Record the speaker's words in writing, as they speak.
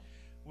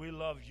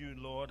love you,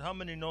 Lord. How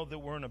many know that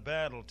we're in a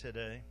battle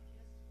today?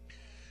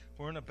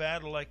 We're in a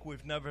battle like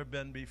we've never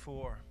been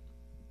before.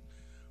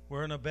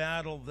 We're in a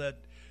battle that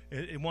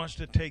it wants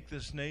to take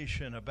this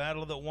nation, a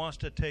battle that wants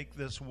to take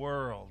this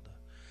world,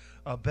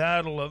 a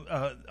battle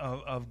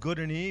of good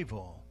and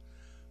evil.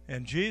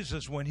 And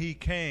Jesus, when he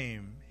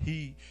came,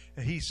 he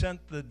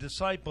sent the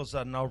disciples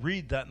out, and I'll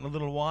read that in a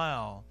little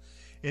while.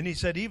 And he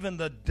said, even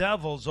the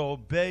devils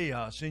obey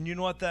us. And you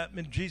know what that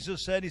meant?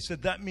 Jesus said? He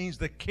said, that means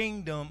the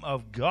kingdom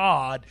of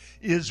God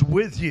is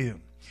with you.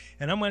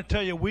 And I'm going to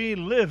tell you, we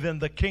live in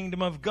the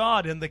kingdom of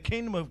God, and the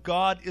kingdom of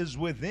God is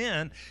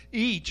within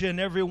each and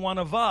every one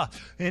of us.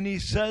 And he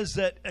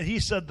said,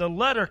 the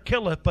letter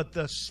killeth, but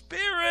the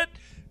Spirit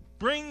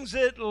brings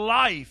it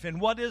life.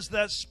 And what is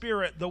that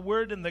Spirit? The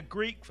word in the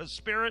Greek for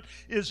Spirit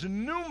is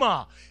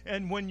pneuma.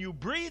 And when you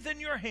breathe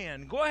in your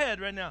hand, go ahead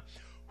right now.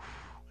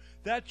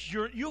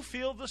 You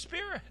feel the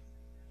Spirit.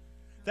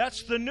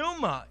 That's the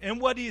pneuma.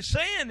 And what he's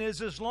saying is,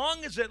 as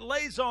long as it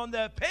lays on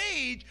that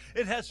page,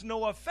 it has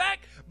no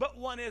effect. But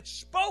when it's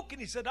spoken,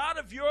 he said, out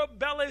of your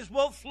bellies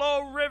will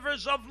flow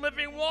rivers of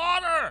living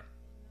water.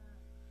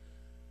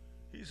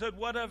 He said,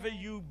 whatever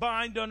you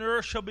bind on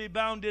earth shall be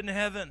bound in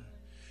heaven.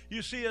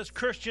 You see, as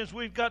Christians,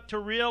 we've got to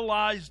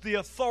realize the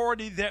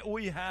authority that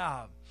we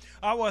have.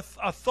 Our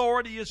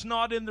authority is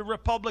not in the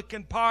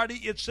Republican Party,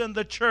 it's in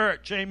the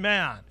church.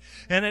 Amen.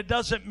 And it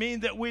doesn't mean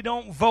that we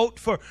don't vote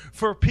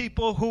for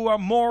people who are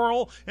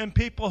moral and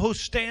people who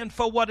stand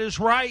for what is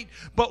right,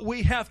 but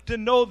we have to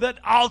know that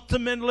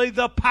ultimately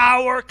the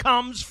power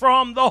comes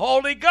from the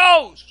Holy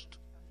Ghost.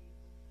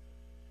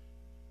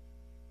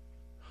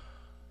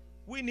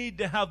 We need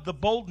to have the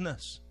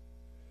boldness.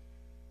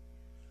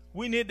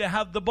 We need to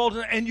have the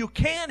boldness. And you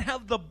can't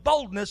have the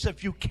boldness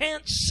if you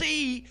can't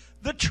see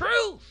the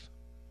truth.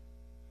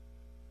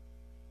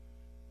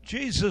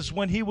 Jesus,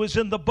 when he was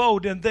in the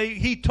boat, and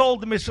he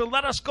told them, he said,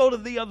 let us go to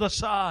the other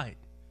side.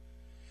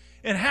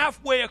 And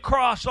halfway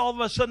across, all of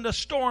a sudden a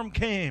storm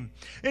came.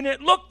 And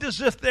it looked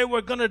as if they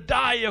were going to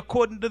die,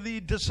 according to the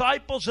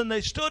disciples. And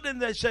they stood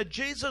and they said,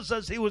 Jesus,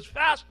 as he was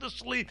fast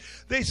asleep,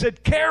 they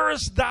said,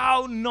 carest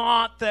thou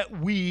not that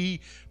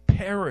we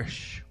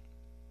perish?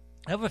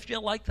 Ever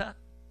feel like that?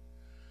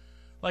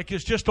 Like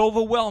it's just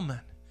overwhelming.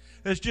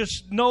 There's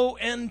just no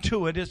end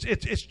to it.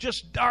 It's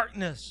just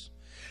darkness.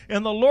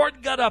 And the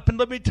Lord got up, and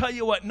let me tell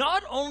you what,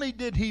 not only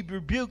did he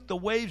rebuke the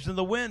waves and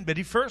the wind, but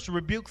he first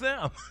rebuked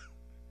them.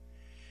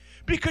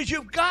 Because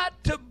you've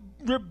got to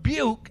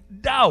rebuke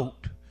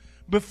doubt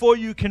before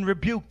you can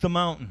rebuke the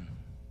mountain.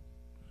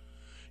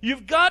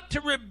 You've got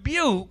to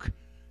rebuke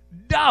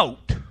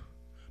doubt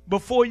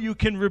before you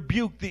can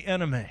rebuke the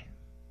enemy.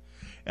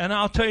 And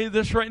I'll tell you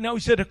this right now.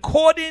 He said,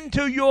 according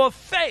to your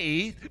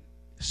faith,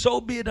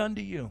 so be it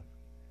unto you.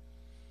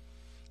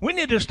 We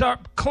need to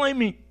start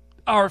claiming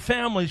our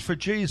families for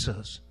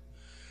Jesus.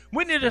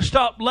 We need to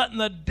stop letting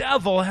the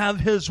devil have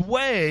his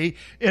way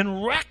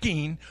in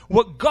wrecking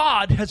what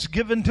God has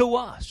given to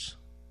us.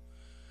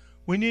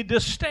 We need to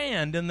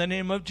stand in the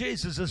name of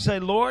Jesus and say,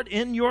 Lord,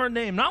 in your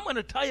name. Now I'm going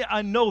to tell you,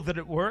 I know that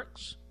it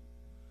works.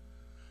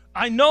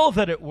 I know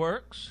that it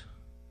works.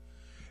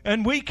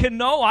 And we can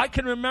know, I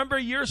can remember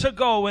years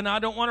ago, and I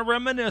don't want to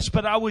reminisce,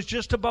 but I was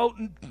just about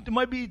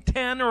maybe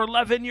 10 or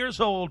 11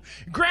 years old.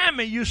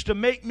 Grandma used to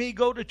make me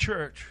go to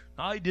church.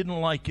 I didn't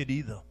like it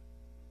either.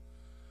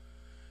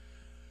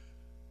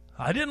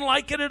 I didn't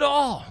like it at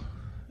all.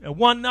 And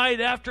one night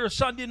after a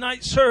Sunday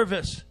night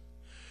service,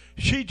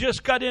 she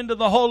just got into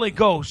the Holy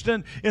Ghost,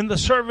 and the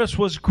service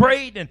was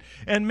great,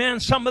 and man,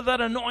 some of that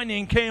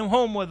anointing came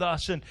home with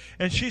us, and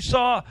she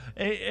saw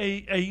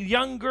a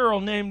young girl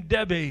named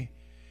Debbie.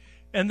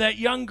 And that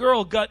young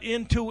girl got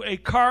into a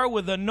car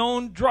with a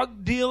known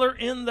drug dealer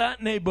in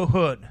that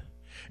neighborhood.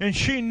 And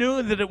she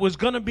knew that it was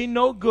going to be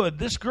no good.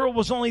 This girl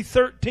was only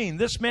 13.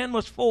 This man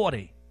was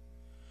 40.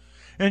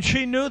 And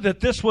she knew that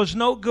this was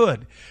no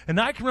good.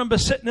 And I can remember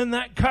sitting in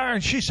that car,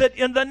 and she said,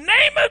 in the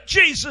name of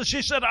Jesus,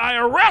 she said, I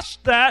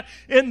arrest that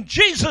in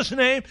Jesus'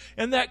 name.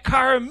 And that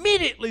car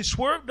immediately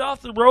swerved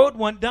off the road,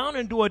 went down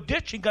into a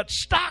ditch, and got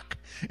stuck.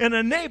 And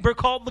a neighbor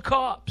called the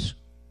cops.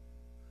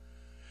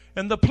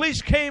 And the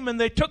police came, and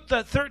they took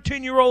that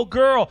 13-year-old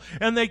girl,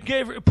 and they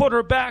put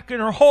her back in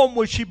her home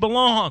where she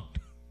belonged.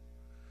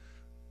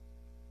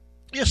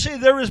 You see,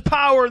 there is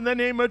power in the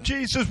name of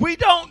Jesus. We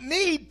don't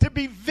need to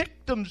be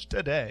victims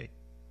today.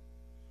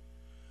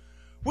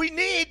 We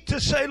need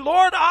to say,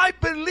 Lord, I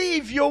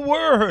believe your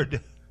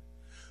word.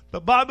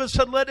 The Bible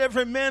said, let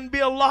every man be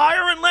a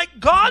liar and let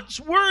God's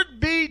word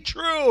be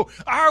true.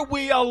 Are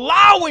we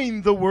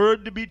allowing the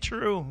word to be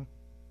true?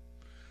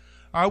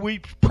 Are we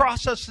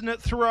processing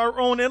it through our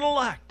own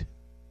intellect?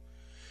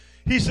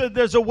 He said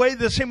there's a way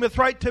that seemeth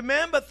right to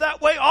man, but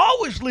that way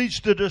always leads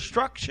to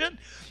destruction.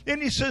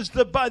 And he says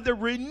that by the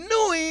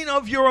renewing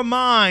of your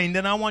mind,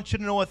 and I want you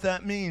to know what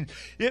that means.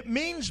 It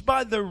means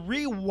by the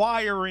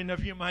rewiring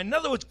of your mind. In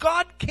other words,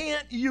 God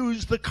can't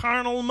use the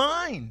carnal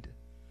mind.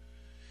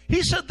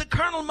 He said the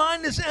carnal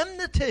mind is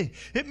enmity.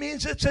 It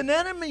means it's an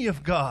enemy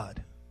of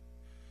God.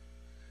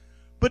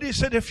 But he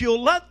said, if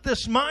you'll let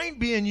this mind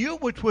be in you,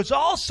 which was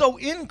also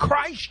in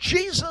Christ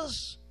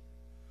Jesus.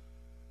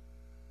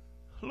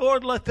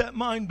 Lord, let that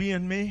mind be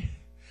in me.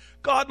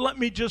 God, let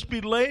me just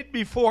be laid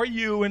before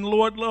you. And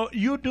Lord,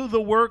 you do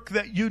the work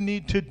that you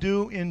need to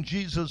do in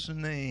Jesus'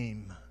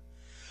 name.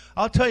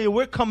 I'll tell you,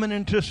 we're coming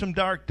into some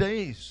dark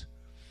days.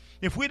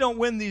 If we don't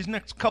win these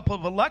next couple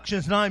of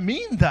elections, and I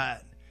mean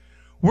that,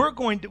 we're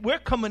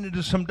coming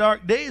into some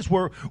dark days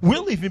where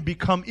we'll even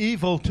become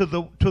evil to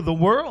the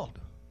world.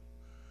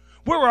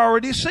 We're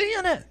already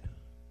seeing it.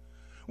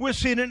 We're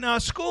seeing it in our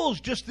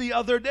schools. Just the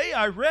other day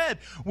I read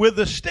where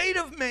the state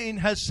of Maine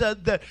has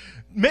said that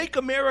Make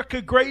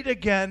America Great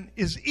Again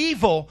is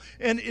evil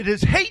and it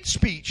is hate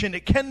speech and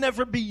it can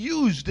never be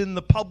used in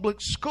the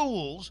public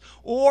schools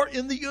or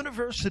in the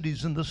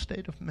universities in the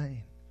state of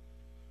Maine.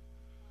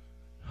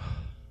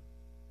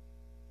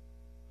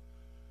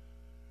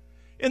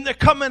 And they're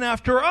coming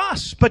after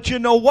us. But you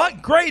know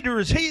what? Greater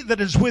is he that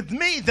is with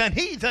me than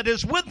he that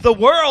is with the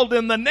world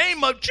in the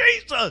name of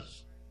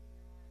Jesus.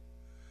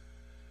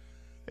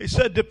 They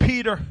said to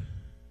Peter,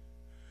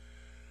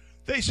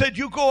 they said,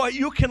 you go,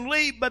 you can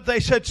leave, but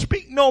they said,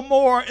 speak no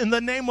more in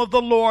the name of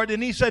the Lord.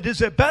 And he said, is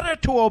it better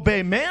to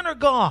obey man or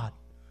God?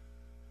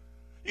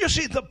 You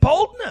see the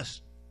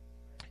boldness.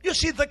 You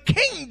see, the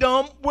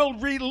kingdom will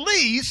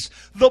release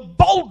the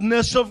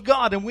boldness of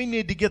God, and we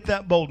need to get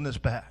that boldness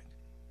back.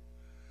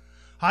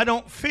 I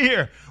don't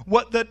fear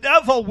what the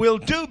devil will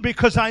do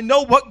because I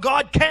know what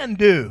God can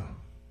do.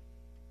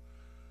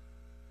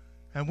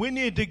 And we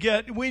need to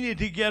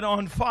get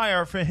on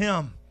fire for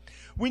him.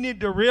 We need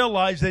to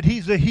realize that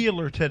he's a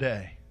healer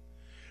today.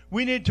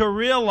 We need to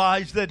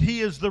realize that he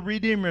is the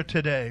Redeemer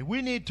today.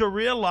 We need to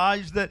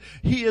realize that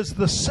he is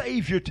the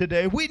Savior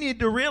today. We need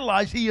to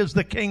realize he is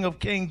the King of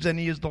Kings and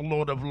he is the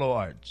Lord of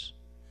Lords.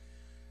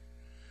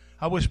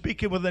 I was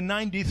speaking with a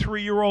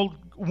 93-year-old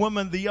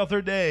woman the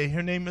other day.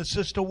 Her name is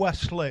Sister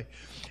Wesley.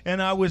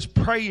 And I was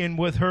praying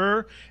with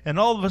her, and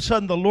all of a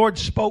sudden the Lord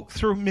spoke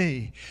through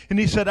me. And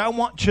he said, I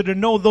want you to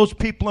know those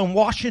people in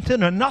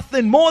Washington are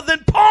nothing more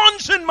than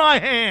pawns in my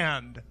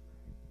hand.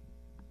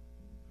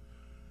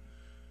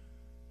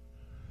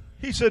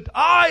 He said,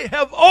 I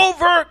have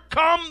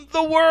overcome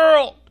the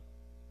world.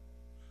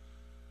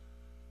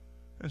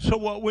 And so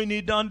what we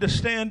need to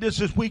understand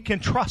is we can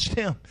trust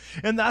him.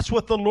 And that's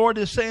what the Lord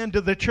is saying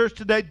to the church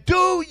today.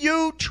 Do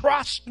you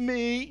trust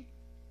me?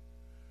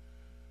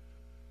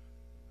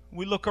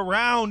 We look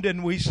around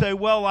and we say,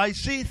 well, I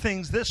see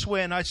things this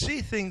way and I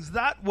see things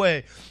that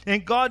way.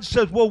 And God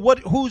says, well,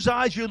 whose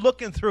eyes are you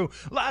looking through?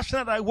 Last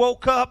night I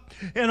woke up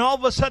and all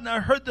of a sudden I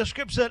heard the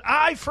script said,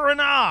 eye for an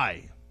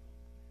eye.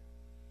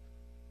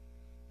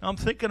 I'm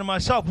thinking to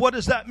myself, what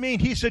does that mean?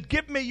 He said,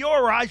 give me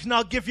your eyes and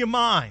I'll give you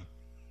mine.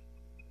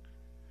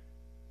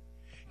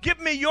 Give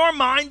me your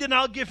mind and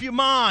I'll give you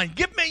mine.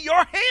 Give me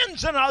your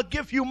hands and I'll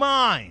give you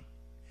mine.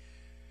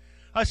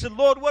 I said,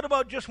 Lord, what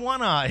about just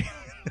one eye?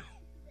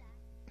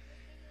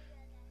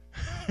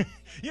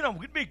 You know,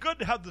 it'd be good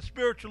to have the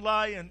spiritual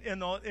eye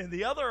and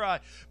the other eye.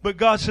 But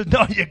God said,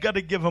 no, you got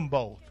to give them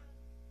both.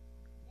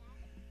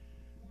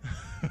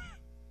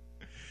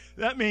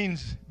 That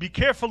means be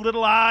careful,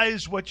 little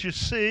eyes, what you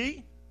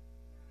see.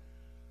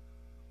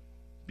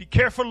 Be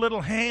careful,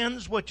 little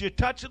hands, what you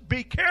touch.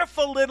 Be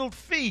careful, little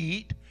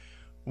feet,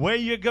 where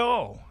you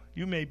go.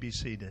 You may be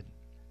seated.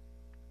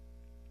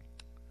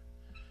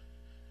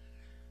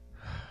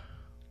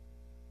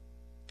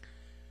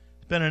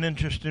 It's been an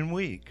interesting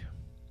week.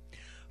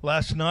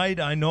 Last night,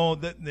 I know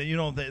that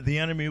the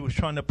enemy was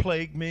trying to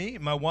plague me,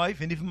 my wife,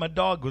 and even my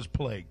dog was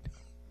plagued.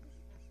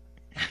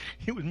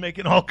 He was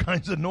making all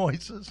kinds of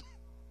noises.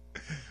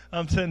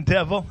 I'm saying,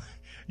 devil,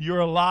 you're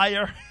a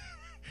liar.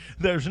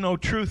 There's no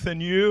truth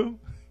in you.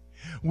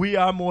 We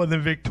are more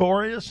than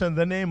victorious in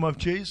the name of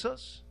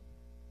Jesus.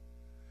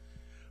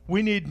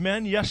 We need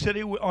men.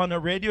 Yesterday on a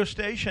radio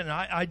station,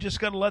 I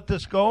just got to let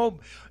this go,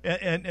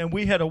 and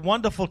we had a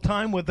wonderful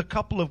time with a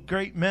couple of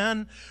great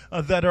men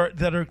that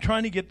are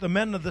trying to get the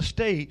men of the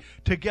state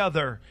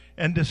together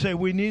and to say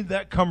we need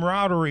that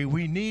camaraderie,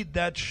 we need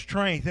that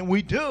strength, and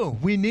we do.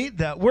 We need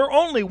that. We're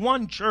only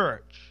one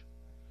church,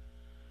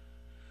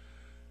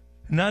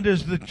 and that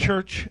is the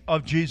Church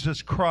of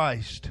Jesus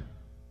Christ.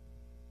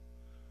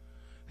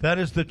 That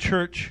is the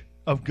Church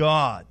of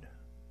God.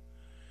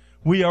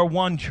 We are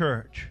one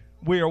church.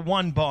 We are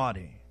one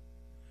body.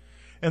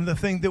 And the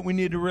thing that we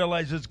need to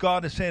realize is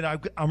God is saying,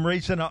 I'm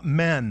raising up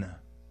men.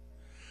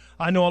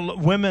 I know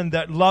women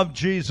that love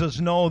Jesus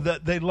know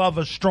that they love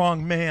a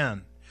strong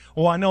man.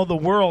 Oh, I know the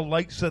world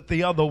likes it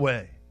the other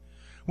way.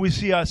 We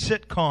see our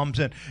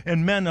sitcoms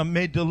and men are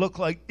made to look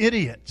like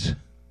idiots.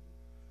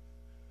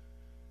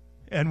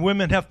 And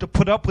women have to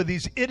put up with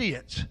these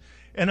idiots.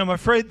 And I'm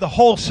afraid the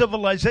whole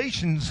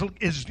civilization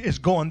is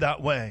going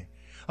that way.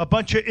 A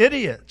bunch of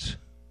idiots.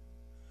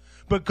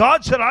 But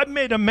God said, I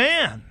made a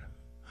man.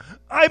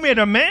 I made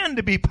a man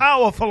to be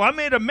powerful. I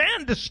made a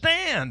man to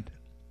stand.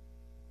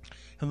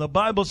 And the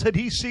Bible said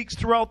he seeks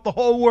throughout the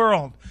whole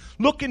world,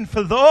 looking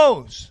for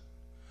those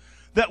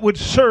that would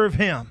serve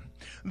him,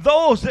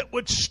 those that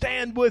would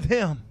stand with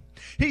him.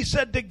 he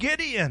said to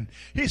Gideon,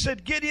 he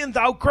said, Gideon,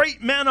 thou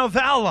great man of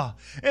valor.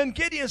 And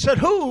Gideon said,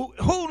 who,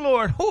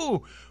 Lord,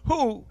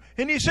 who?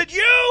 And he said,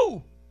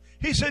 you.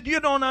 He said, you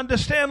don't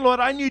understand,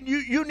 Lord. I need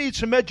you need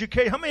some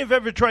education. How many have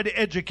ever tried to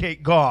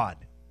educate God?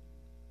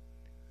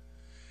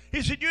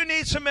 He said, you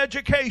need some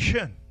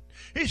education.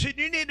 He said,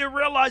 you need to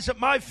realize that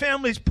my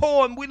family's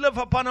poor and we live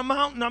up on a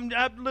mountain. I'm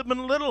living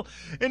a little.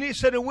 And he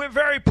said, and we're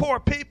very poor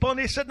people. And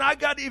he said, and I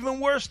got even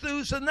worse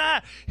news than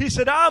that. He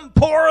said, I'm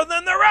poorer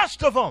than the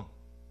rest of them.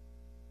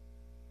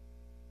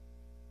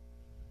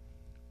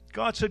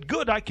 God said,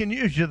 good, I can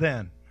use you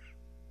then.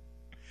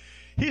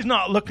 He's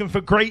not looking for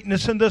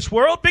greatness in this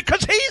world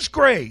because he's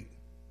great.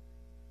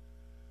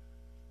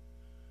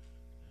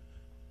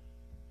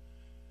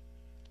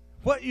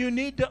 What you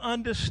need to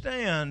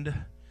understand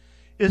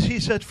is he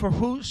said, for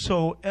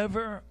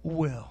whosoever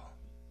will.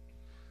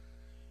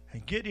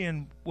 And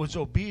Gideon was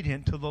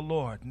obedient to the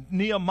Lord.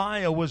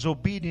 Nehemiah was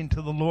obedient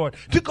to the Lord.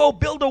 To go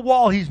build a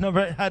wall, he's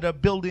never had a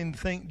building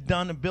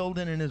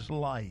in his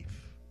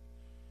life.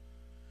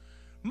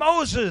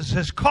 Moses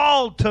is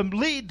called to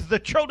lead the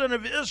children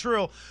of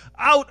Israel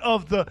out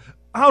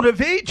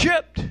of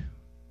Egypt.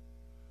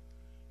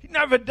 He'd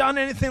never done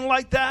anything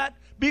like that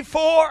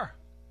before.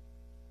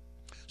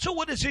 So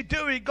what does he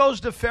do? He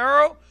goes to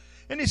Pharaoh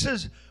and he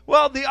says,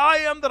 well, the I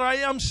am that I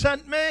am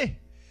sent me.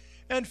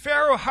 And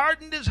Pharaoh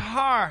hardened his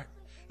heart.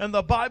 And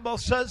the Bible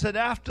says that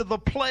after the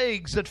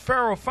plagues that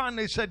Pharaoh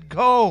finally said,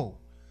 go.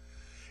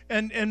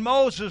 And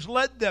Moses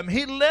led them.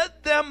 He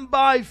led them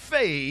by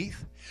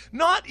faith,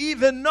 not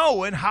even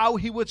knowing how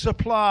he would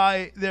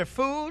supply their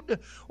food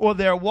or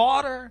their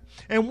water.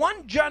 And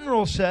one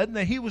general said,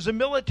 that he was a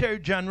military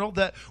general,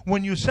 that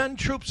when you send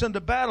troops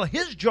into battle,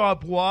 his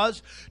job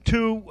was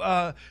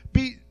to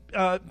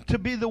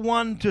be the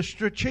one to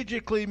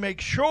strategically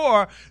make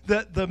sure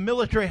that the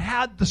military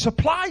had the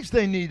supplies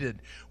they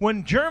needed.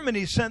 When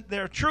Germany sent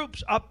their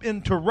troops up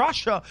into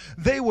Russia,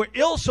 they were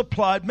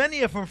ill-supplied.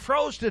 Many of them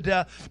froze to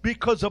death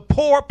because of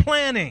poor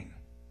planning.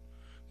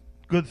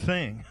 Good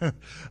thing.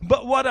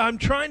 But what I'm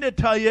trying to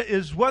tell you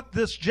is what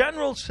this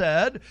general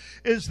said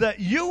is that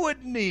you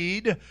would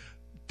need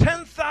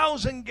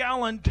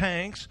 10,000-gallon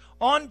tanks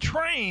on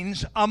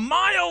trains a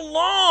mile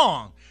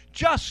long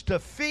just to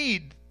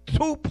feed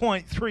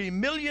 2.3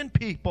 million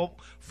people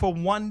for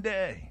one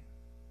day.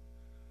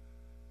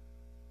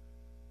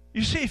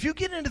 You see, if you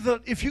get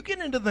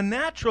into the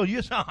natural,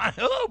 you say,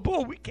 oh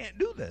boy, we can't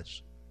do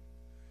this.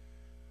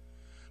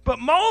 But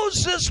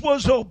Moses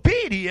was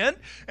obedient,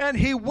 and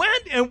he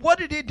went, and what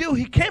did he do?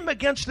 He came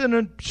against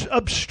an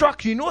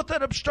obstruction. You know what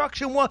that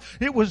obstruction was?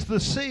 It was the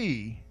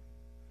sea.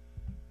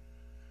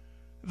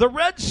 The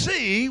Red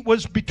Sea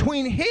was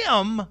between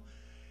him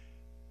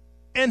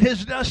and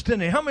his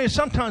destiny. How many,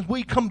 sometimes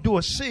we come to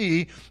a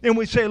sea and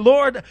we say,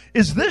 Lord,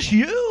 is this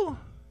you?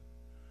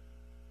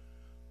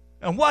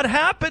 And what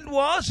happened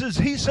is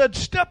he said,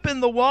 step in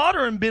the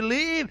water and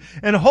believe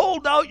and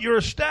hold out your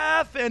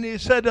staff. And he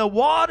said, the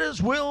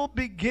waters will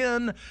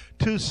begin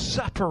to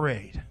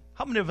separate.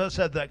 How many of us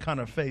had that kind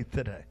of faith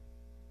today?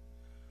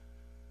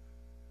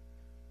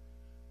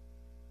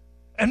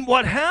 And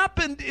what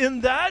happened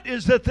in that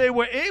is that they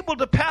were able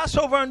to pass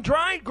over on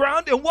dry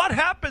ground. And what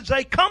happens?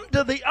 They come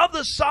to the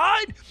other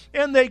side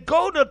and they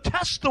go to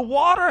test the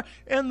water,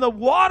 and the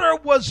water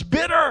was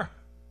bitter.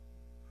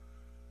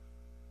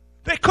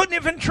 They couldn't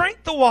even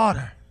drink the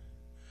water.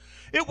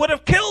 It would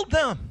have killed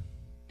them.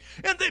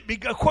 And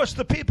of course,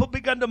 the people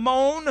began to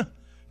moan.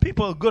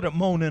 People are good at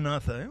moaning,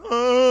 aren't they?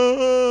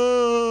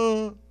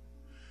 Oh.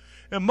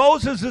 And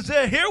Moses is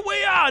there. Here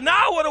we are.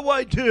 Now what do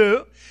I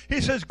do? He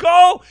says,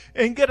 go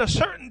and get a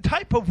certain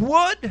type of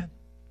wood.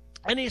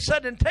 And he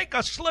said, and take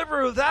a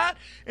sliver of that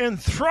and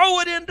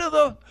throw it into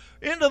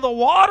the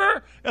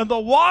water, and the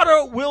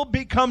water will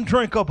become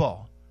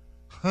drinkable.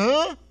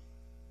 Huh?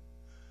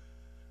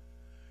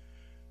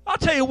 I'll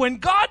tell you, when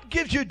God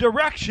gives you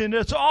direction,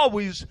 it's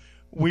always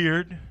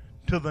weird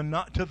to the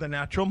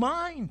natural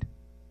mind.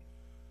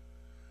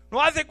 Well,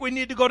 I think we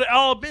need to go to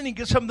Albany and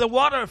get some of the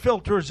water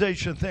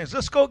filtration things.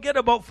 Let's go get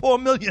about 4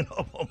 million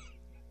of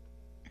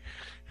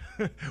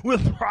them. We'll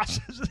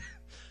process it.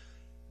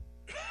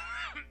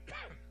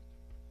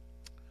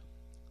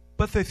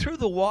 But they threw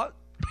the water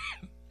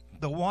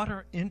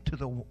into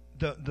the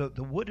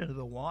wood into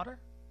the water,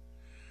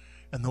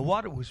 and the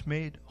water was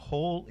made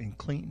whole and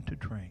clean to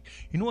drink.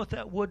 You know what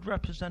that wood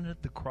represented?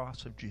 The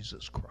cross of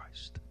Jesus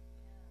Christ.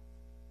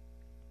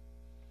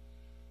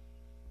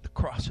 The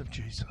cross of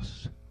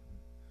Jesus.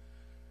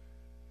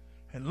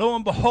 And lo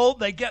and behold,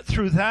 they get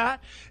through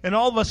that, and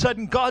all of a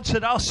sudden God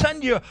said, I'll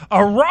send you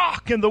a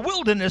rock in the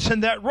wilderness,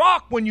 and that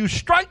rock, when you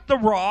strike the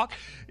rock,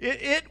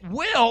 it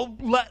will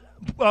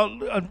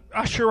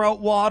usher out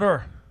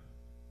water.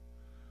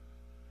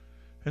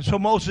 And so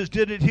Moses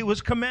did it. He was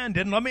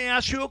commanded. And let me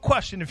ask you a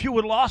question. If you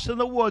were lost in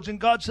the woods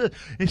and God said,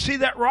 you see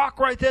that rock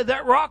right there?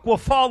 That rock will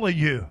follow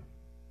you.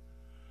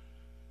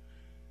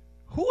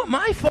 Who am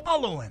I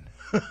following?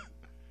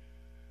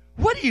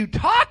 What are you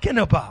talking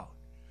about?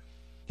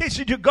 He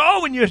said, you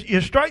go and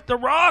you strike the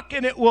rock,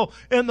 and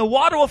the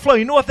water will flow.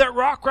 You know what that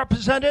rock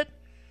represented?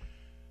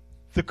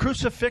 the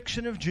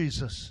crucifixion of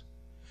Jesus.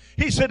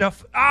 He said,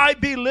 if I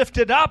be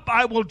lifted up,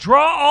 I will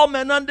draw all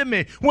men unto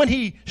me. When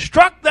he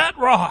struck that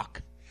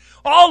rock,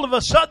 all of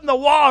a sudden the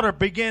water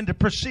began to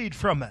proceed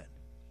from it.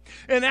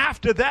 And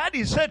after that,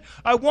 he said,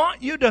 I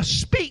want you to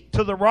speak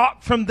to the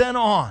rock from then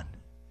on.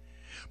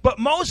 But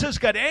Moses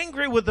got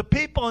angry with the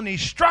people, and he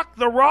struck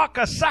the rock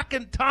a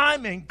second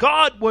time, and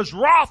God was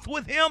wroth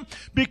with him,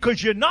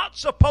 because you're not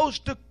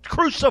supposed to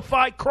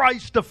crucify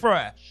Christ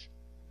afresh.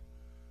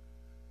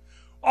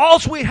 All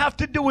we have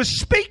to do is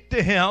speak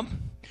to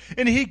him,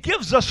 and he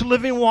gives us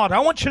living water. I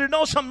want you to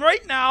know something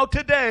right now,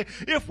 today.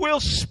 If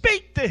we'll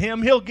speak to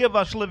him, he'll give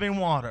us living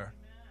water.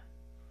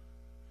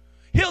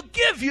 He'll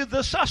give you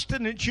the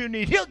sustenance you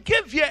need. He'll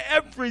give you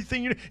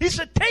everything you need. He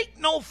said, take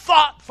no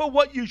thought for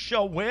what you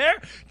shall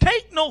wear.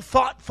 Take no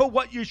thought for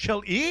what you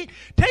shall eat.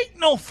 Take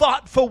no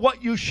thought for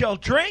what you shall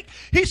drink.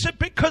 He said,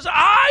 because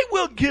I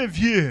will give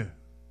you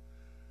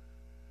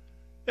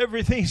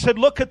everything. He said,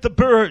 look at the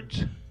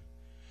birds.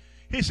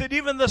 He said,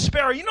 even the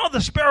sparrow. You know,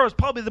 the sparrow is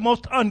probably the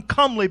most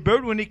uncomely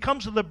bird. When he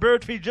comes to the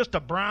bird feed, just a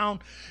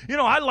brown. You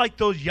know, I like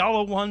those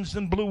yellow ones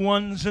and blue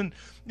ones and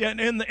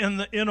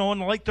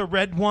like the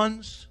red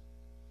ones.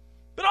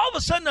 But all of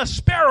a sudden a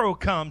sparrow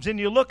comes, and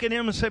you look at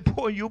him and say,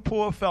 boy, you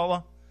poor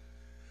fella.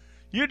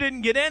 You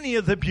didn't get any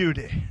of the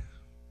beauty.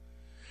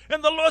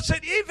 And the Lord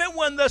said, even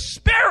when the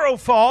sparrow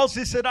falls,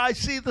 he said, I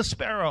see the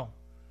sparrow.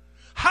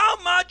 How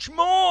much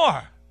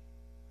more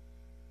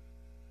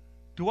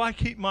do I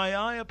keep my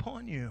eye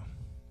upon you?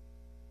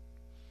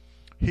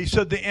 He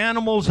said, the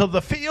animals of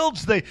the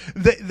fields, they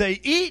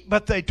eat,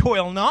 but they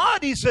toil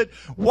not. He said,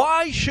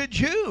 why should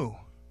you?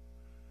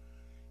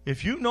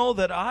 If you know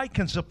that I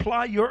can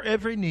supply your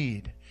every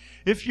need,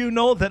 if you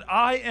know that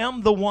I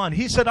am the one.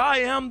 He said, I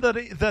am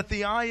that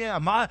the I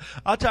am. I'll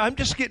tell you, I'm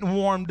just getting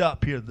warmed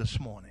up here this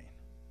morning.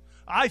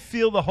 I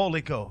feel the Holy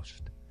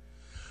Ghost.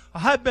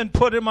 I've been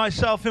putting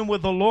myself in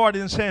with the Lord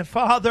and saying,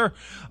 Father,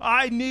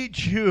 I need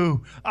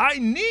you. I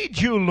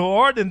need you,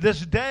 Lord, in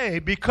this day,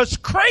 because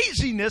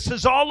craziness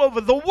is all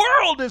over. The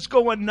world is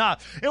going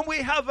nuts. And we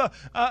have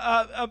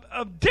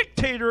a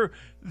dictator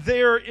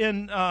there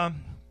in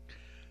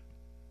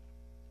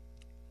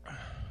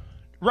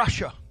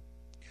Russia.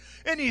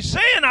 And he's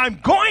saying, I'm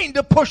going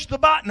to push the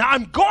button.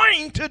 I'm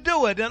going to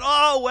do it. And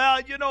oh, well,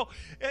 you know,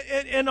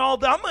 and all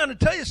that. I'm going to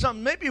tell you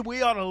something. Maybe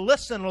we ought to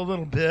listen a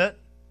little bit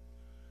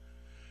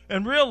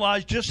and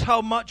realize just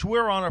how much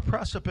we're on a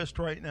precipice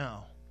right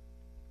now.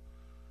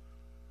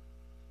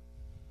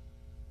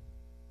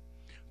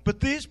 But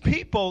these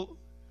people,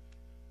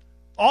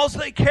 all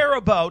they care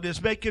about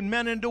is making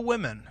men into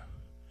women.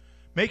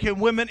 Making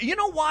women. You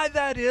know why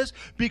that is?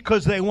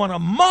 Because they want to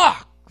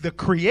mock the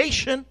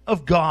creation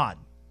of God.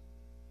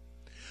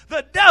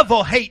 The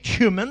devil hates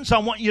humans. I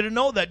want you to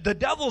know that. The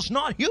devil's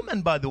not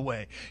human, by the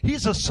way.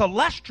 He's a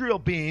celestial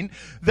being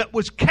that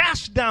was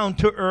cast down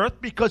to earth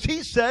because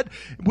he said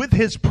with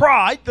his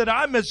pride that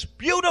I'm as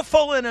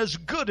beautiful and as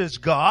good as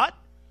God.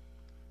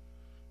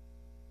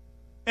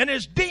 And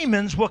his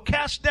demons were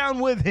cast down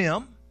with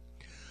him.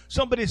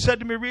 Somebody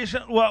said to me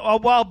recently, a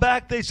while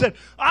back, they said,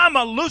 I'm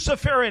a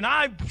Luciferian.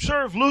 I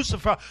serve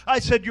Lucifer. I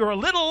said, you're a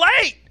little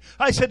late.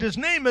 I said, his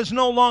name is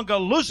no longer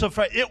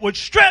Lucifer. It was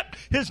stripped.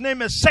 His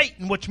name is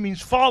Satan, which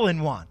means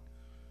fallen one.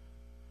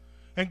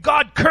 And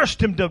God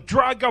cursed him to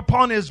drag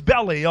upon his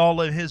belly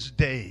all of his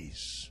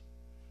days.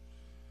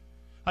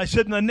 I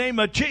said, in the name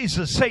of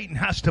Jesus, Satan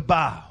has to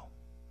bow.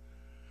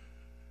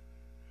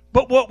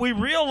 But what we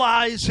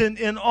realize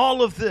in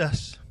all of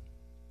this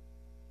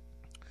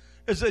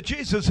is that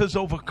Jesus has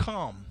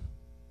overcome.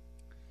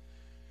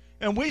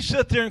 And we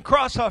sit there and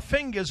cross our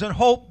fingers and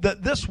hope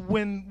that this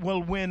win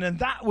will win and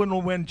that one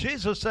will win.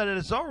 Jesus said it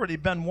has already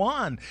been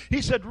won.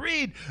 He said,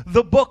 read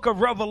the book of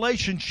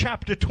Revelation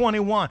chapter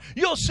 21.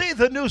 You'll see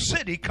the new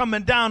city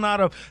coming down out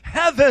of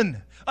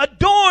heaven,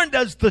 adorned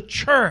as the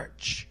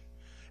church,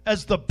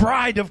 as the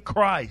bride of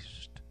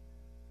Christ.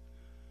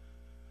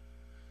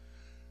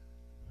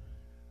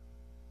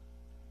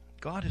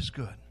 God is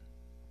good.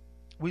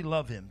 We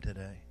love him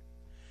today.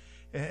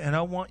 And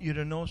I want you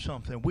to know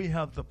something. We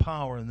have the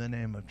power in the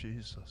name of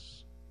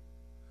Jesus.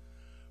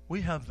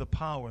 We have the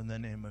power in the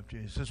name of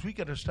Jesus. We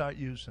got to start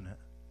using it.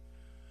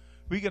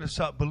 We got to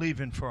start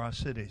believing for our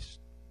cities.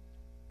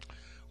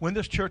 When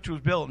this church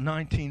was built in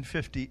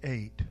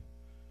 1958,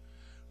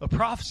 a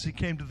prophecy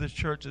came to this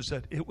church that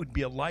said it would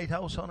be a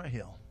lighthouse on a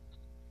hill.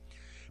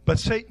 But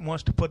Satan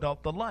wants to put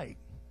out the light.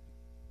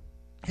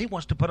 He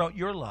wants to put out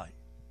your light.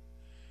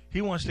 He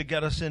wants to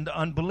get us into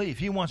unbelief.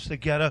 He wants to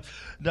get us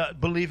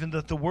believing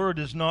that the word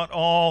is not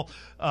all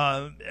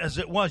as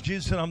it was.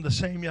 Jesus said, I'm the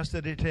same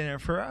yesterday, today,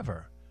 and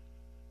forever.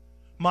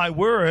 My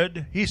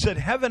word, he said,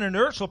 heaven and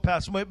earth will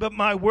pass away, but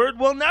my word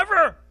will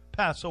never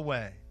pass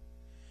away.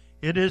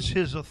 It is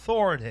his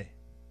authority.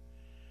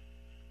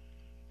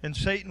 And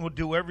Satan will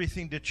do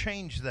everything to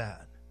change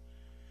that.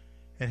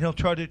 And he'll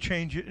try to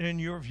change it in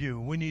your view.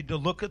 We need to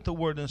look at the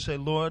word and say,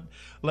 Lord,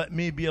 let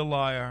me be a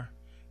liar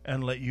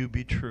and let you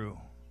be true.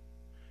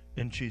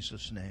 In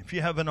Jesus' name. If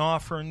you have an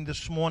offering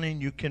this morning,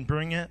 you can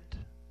bring it.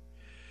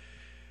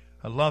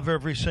 I love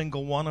every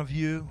single one of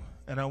you,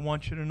 and I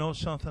want you to know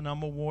something.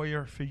 I'm a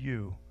warrior for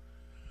you.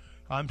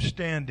 I'm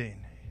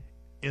standing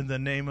in the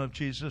name of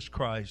Jesus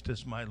Christ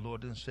as my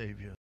Lord and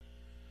Savior.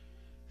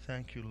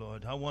 Thank you,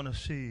 Lord. I want to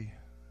see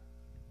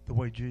the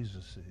way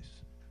Jesus sees.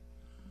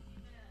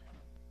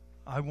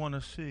 I want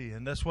to see.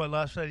 And that's why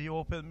last night you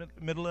opened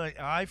middle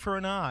eye for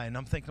an eye. And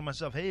I'm thinking to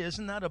myself, hey,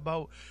 isn't that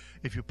about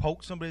if you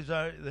poke somebody's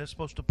eye, they're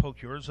supposed to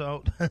poke yours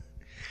out?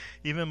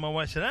 Even my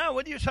wife said,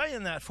 what are you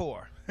saying that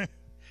for?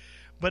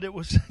 But it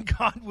was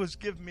God was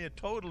giving me a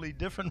totally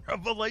different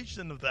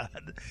revelation of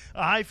that.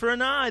 Eye for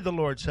an eye, the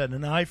Lord said,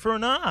 an eye for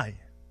an eye.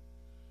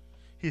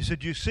 He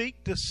said, you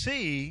seek to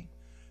see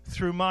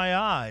through my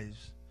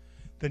eyes,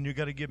 then you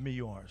got to give me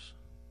yours.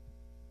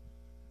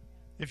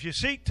 If you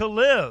seek to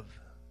live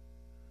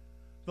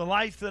the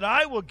life that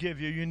I will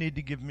give you, you need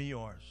to give me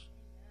yours.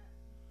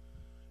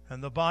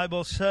 And the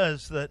Bible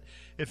says that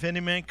if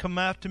any man come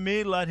after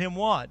me, let him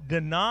what?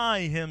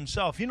 Deny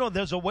himself. You know,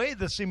 there's a way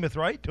that seemeth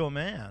right to a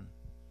man.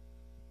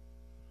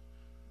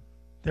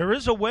 There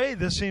is a way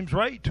that seems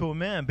right to a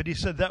man, but he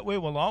said that way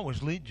will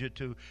always lead you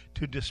to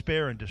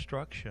despair and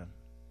destruction.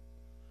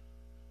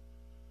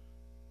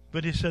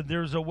 But he said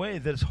there's a way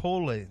that's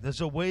holy.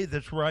 There's a way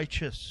that's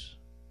righteous.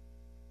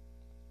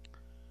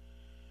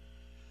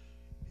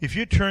 If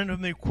you turn with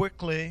me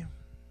quickly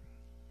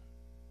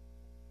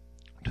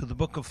to the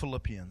book of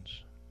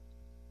Philippians.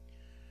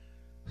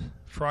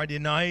 Friday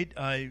night,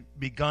 I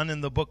begun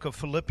in the book of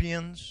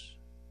Philippians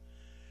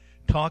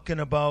talking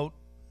about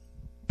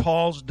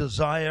Paul's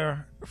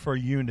desire for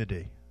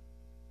unity.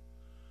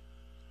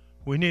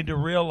 We need to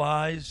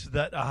realize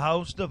that a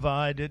house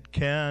divided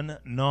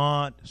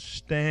cannot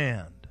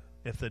stand.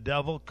 If the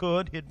devil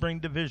could, he'd bring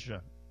division.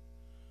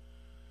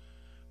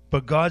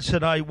 But God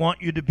said, I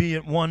want you to be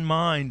in one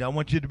mind. I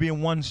want you to be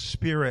in one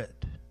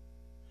spirit.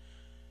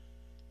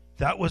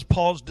 That was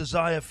Paul's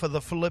desire for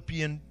the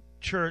Philippian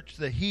church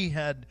that he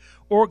had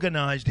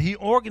organized. He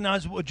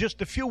organized with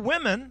just a few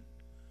women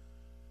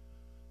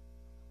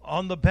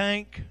on the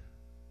bank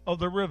of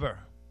the river.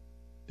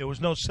 There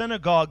was no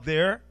synagogue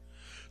there.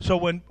 So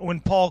when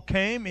Paul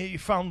came, he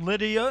found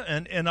Lydia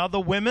and other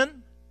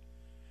women.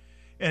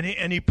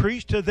 And he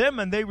preached to them,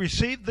 and they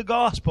received the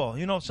gospel.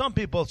 You know, some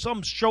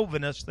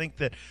chauvinists think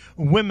that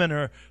women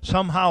are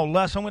somehow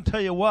less. I'm going to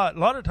tell you what, a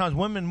lot of times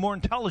women are more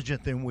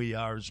intelligent than we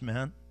are as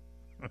men.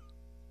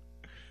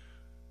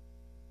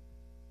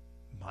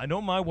 I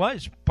know my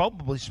wife's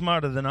probably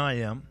smarter than I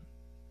am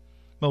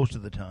most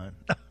of the time.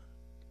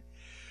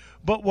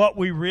 But what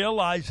we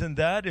realize in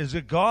that is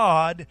that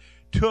God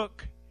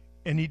took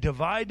and he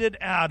divided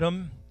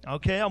Adam.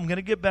 Okay, I'm going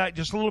to get back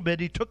just a little bit.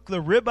 He took the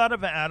rib out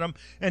of Adam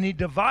and he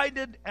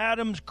divided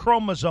Adam's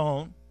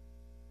chromosome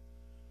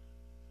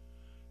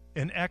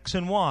in X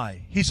and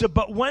Y. He said,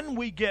 but when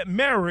we get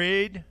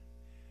married,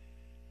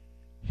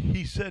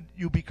 he said,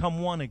 you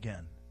become one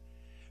again.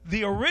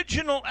 The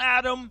original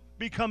Adam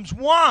becomes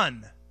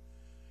one,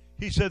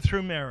 he said,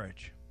 through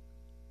marriage.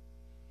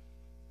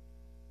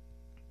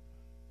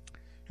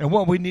 And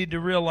what we need to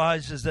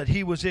realize is that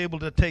he was able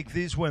to take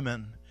these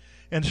women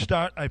and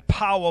start a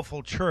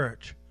powerful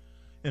church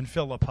in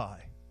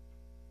Philippi.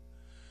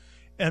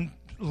 And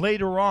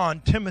later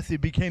on, Timothy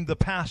became the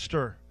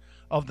pastor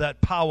of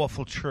that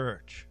powerful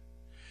church.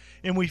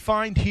 And we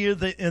find here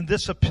that in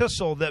this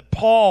epistle that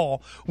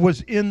Paul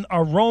was in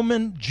a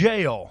Roman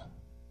jail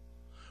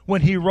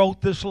when he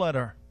wrote this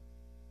letter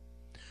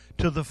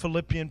to the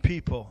Philippian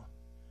people.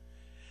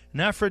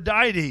 And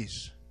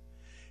Epaphroditus,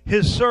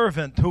 his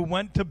servant who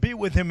went to be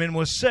with him and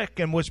was sick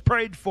and was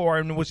prayed for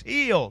and was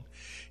healed,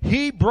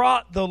 he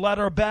brought the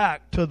letter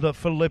back to the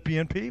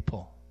Philippian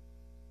people.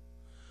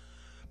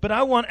 But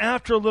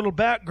after a little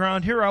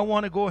background here, I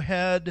want to go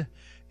ahead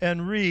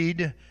and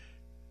read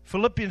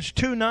Philippians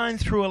 2:9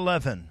 through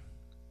 11.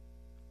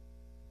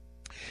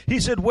 He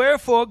said,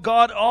 wherefore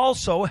God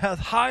also hath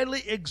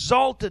highly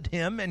exalted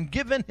him and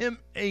given him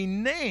a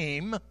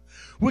name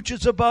which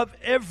is above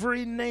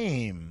every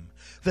name,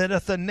 that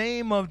at the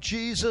name of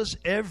Jesus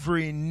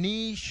every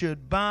knee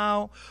should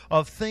bow,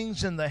 of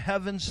things in the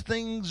heavens,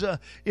 things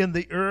in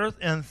the earth,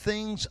 and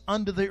things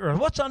under the earth.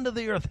 What's under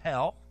the earth?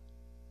 Hell.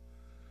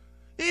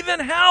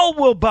 Even hell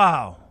will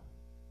bow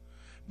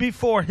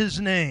before his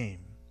name.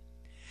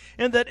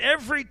 And that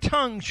every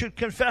tongue should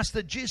confess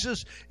that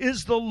Jesus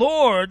is the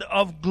Lord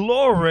of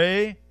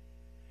glory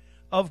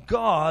of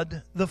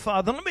God the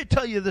Father. Let me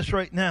tell you this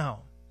right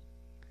now.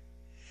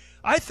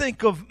 I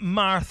think of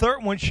Martha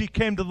when she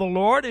came to the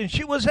Lord, and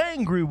she was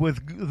angry with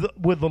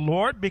the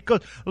Lord because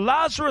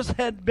Lazarus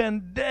had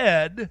been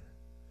dead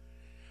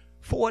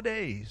 4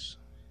 days.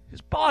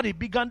 His body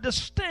begun to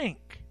stink.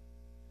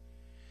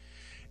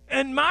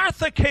 And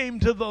Martha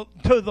came to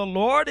the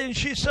Lord, and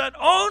she said,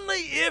 only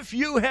if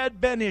you had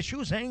been here. She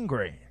was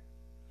angry.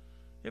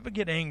 You ever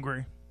get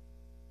angry?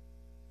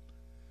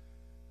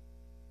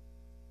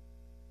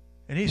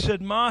 And he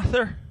said,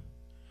 Martha,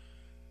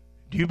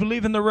 do you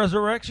believe in the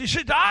resurrection? She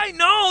said, I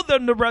know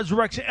that the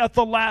resurrection at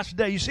the last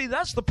day. You see,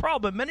 that's the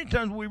problem. Many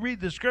times we read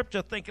the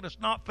scripture thinking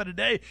it's not for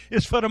today,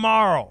 it's for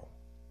tomorrow.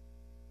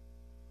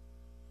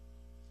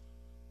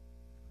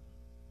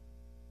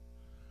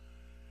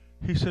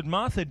 He said,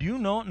 Martha, do you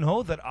not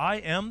know that I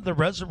am the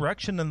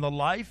resurrection and the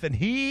life? And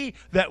he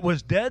that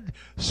was dead,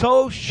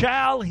 so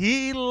shall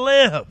he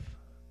live.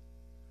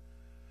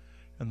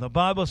 And the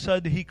Bible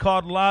said he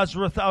called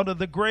Lazarus out of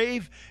the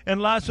grave,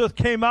 and Lazarus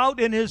came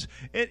out in his,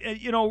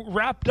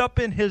 wrapped up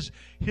in his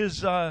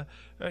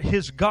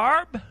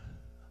garb.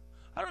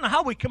 I don't know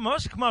how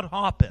must come out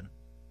hopping.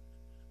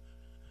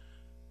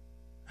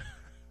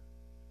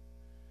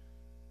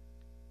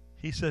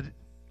 He said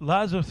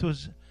Lazarus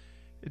was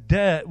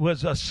dead,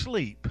 was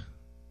asleep.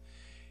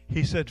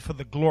 He said, for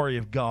the glory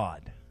of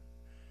God.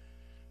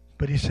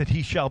 But he said,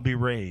 he shall be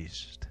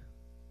raised.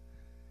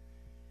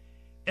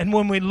 And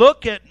when we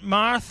look at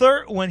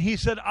Martha, when he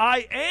said,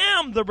 I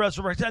am the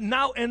resurrection.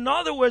 Now, in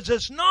other words,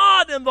 it's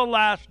not in the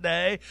last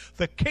day.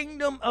 The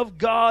kingdom of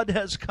God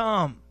has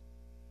come.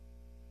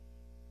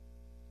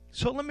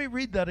 So let me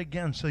read that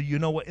again so you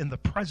know what in the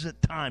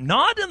present time,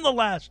 not in the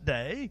last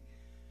day.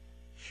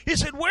 He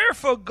said,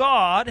 wherefore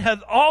God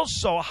hath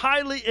also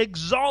highly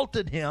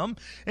exalted him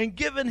and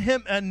given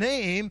him a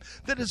name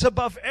that is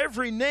above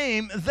every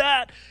name,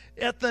 that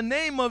at the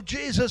name of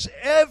Jesus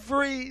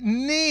every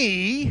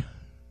knee.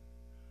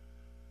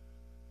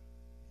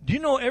 Do you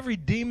know every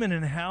demon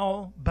in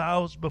hell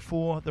bows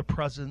before the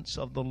presence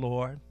of the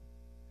Lord?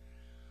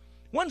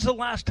 When's the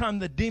last time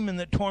the demon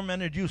that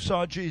tormented you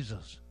saw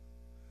Jesus?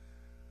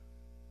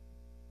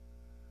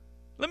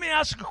 Let me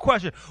ask a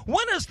question.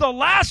 When is the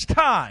last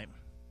time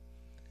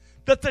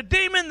that the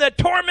demon that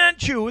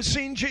torments you has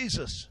seen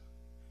Jesus?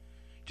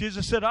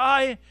 Jesus said,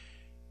 I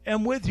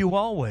am with you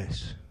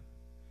always.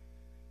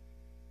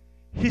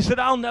 He said,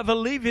 I'll never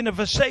leave you, never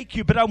forsake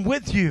you, but I'm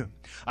with you.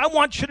 I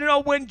want you to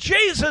know when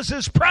Jesus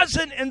is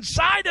present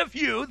inside of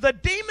you, the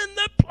demon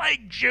that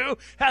plagues you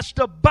has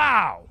to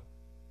bow.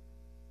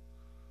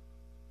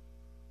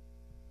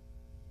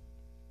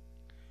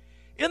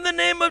 In the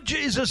name of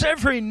Jesus,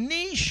 every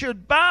knee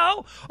should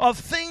bow of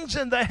things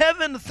in the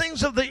heaven,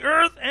 things of the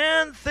earth,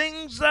 and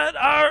things that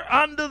are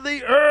under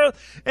the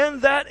earth,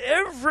 and that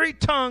every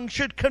tongue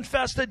should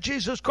confess that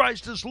Jesus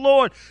Christ is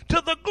Lord,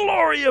 to the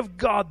glory of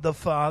God the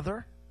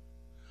Father.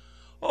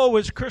 Oh,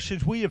 as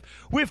Christians,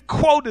 we've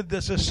quoted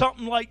this as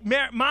something like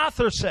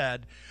Martha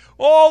said,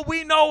 oh,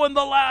 we know in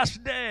the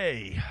last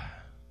day.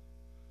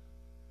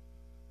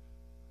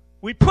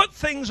 We put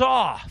things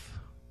off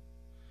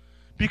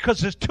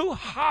because it's too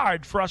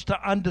hard for us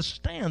to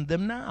understand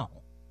them now.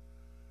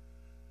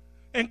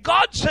 And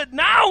God said,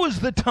 now is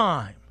the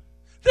time.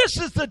 This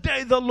is the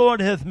day the Lord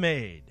hath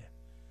made.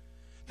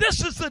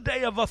 This is the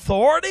day of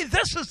authority.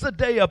 This is the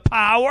day of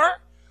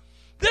power.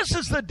 This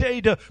is the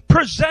day to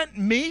present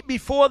me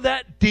before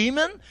that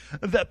demon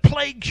that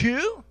plagues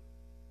you.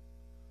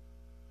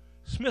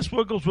 Smith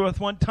Wigglesworth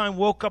one time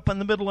woke up in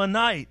the middle of the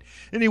night,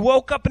 and he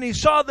woke up and he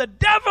saw the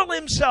devil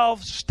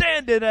himself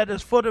standing at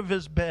his foot of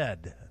his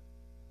bed.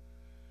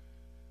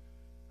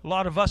 A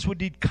lot of us would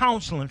need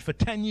counseling for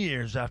 10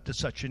 years after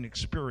such an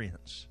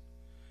experience.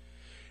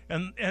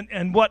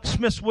 And what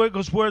Smith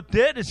Wigglesworth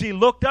did is he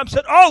looked up and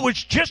said, oh,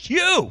 it's just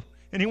you.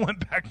 And he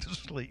went back to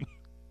sleep.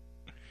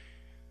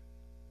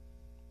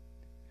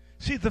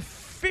 See, the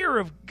fear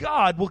of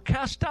God will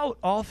cast out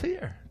all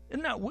fear.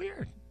 Isn't that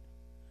weird?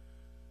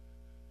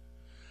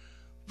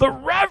 The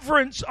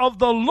reverence of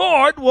the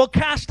Lord will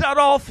cast out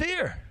all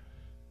fear.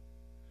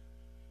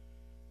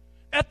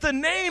 At the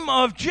name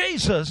of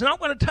Jesus, and I'm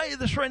going to tell you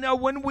this right now,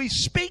 when we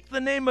speak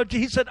the name of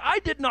Jesus, he said, I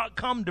did not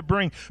come to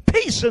bring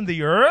peace in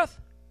the earth.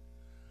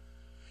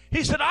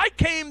 He said, I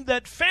came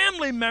that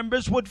family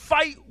members would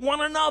fight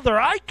one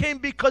another. I came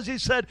because he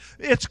said,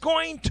 it's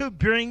going to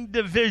bring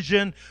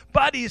division.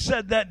 But he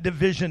said that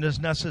division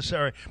is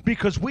necessary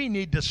because we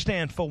need to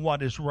stand for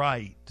what is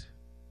right.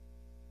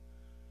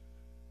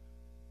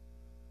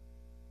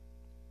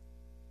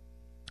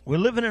 We're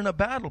living in a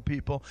battle,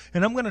 people,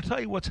 and I'm going to tell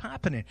you what's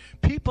happening.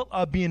 People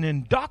are being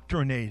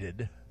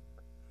indoctrinated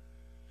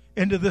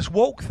into this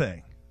woke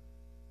thing.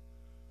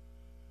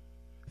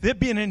 They're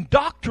being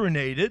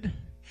indoctrinated,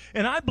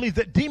 and I believe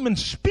that demon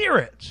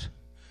spirits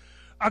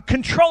are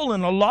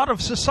controlling a lot of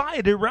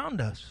society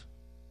around us.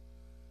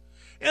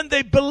 And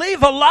they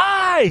believe a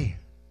lie.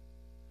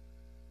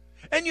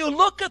 And you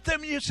look at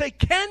them and you say,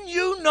 can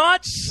you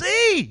not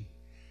see?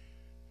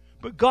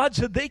 But God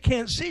said they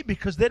can't see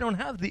because they don't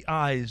have the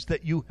eyes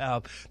that you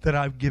have, that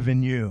I've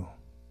given you.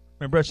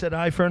 Remember I said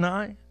eye for an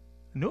eye?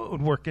 I knew it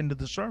would work into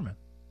the sermon.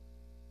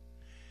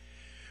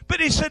 But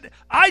he said,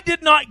 I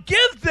did not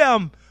give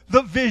them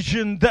the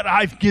vision that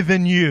I've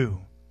given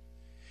you.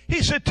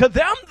 He said, to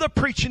them the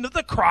preaching of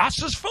the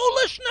cross is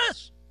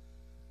foolishness.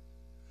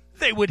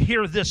 They would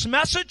hear this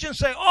message and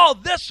say, oh,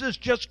 this is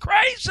just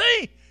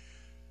crazy.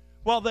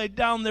 While they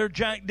down their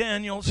Jack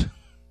Daniels.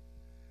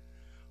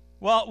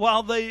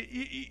 While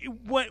they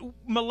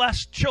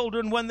molest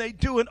children, when they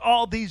do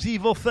all these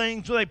evil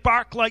things, when they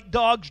bark like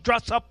dogs,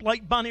 dress up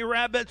like bunny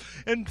rabbits,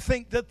 and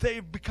think that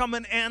they've become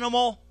an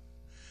animal,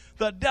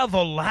 the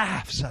devil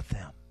laughs at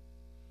them.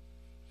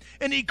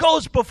 And he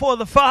goes before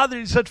the Father.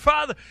 He said,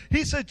 Father,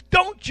 he said,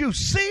 don't you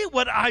see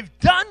what I've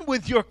done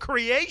with your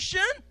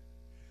creation?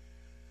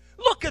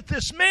 Look at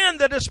this man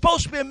that is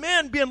supposed to be a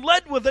man being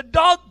led with a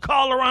dog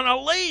collar on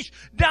a leash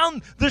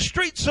down the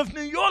streets of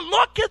New York.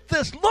 Look at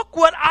this. Look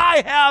what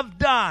I have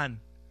done.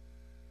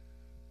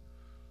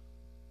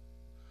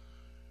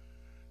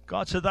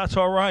 God said, that's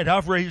all right.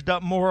 I've raised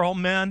up moral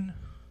men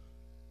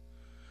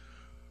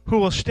who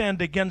will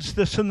stand against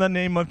this in the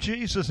name of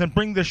Jesus and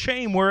bring the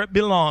shame where it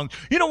belongs.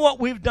 You know what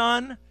we've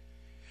done?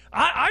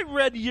 I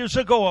read years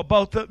ago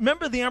about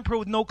remember the emperor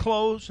with no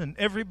clothes? And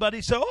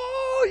everybody said,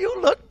 oh,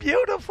 you look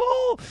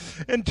beautiful.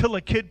 Until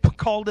a kid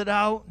called it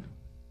out.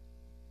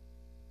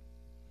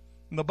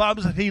 And the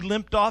Bible said he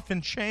limped off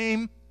in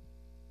shame.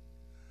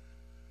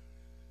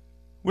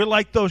 We're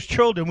like those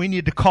children. We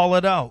need to call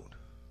it out.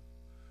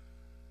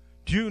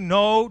 Do you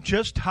know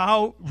just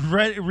how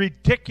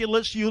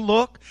ridiculous you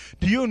look?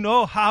 Do you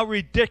know how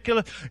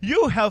ridiculous?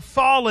 You have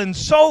fallen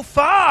so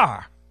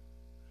far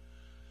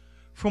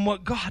from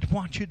what God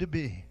wants you to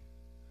be.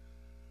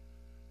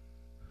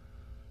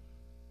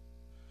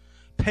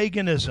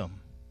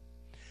 Paganism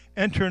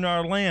entering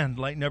our land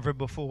like never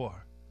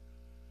before.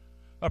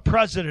 A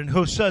president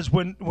who says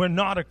we're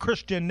not a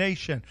Christian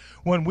nation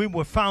when we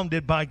were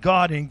founded by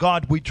God, and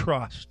God we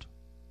trust.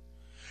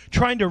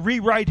 Trying to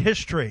rewrite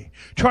history,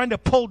 trying to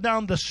pull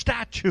down the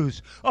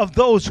statues of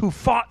those who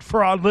fought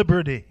for our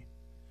liberty.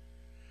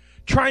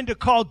 Trying to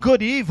call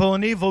good evil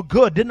and evil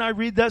good. Didn't I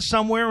read that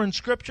somewhere in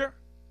Scripture?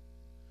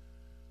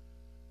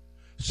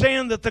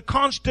 Saying that the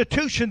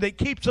Constitution that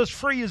keeps us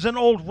free is an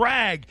old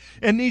rag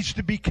and needs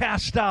to be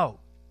cast out.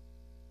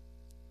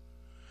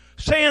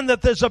 Saying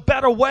that there's a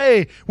better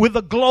way with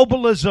the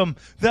globalism,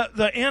 that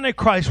the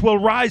Antichrist will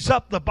rise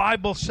up, the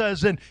Bible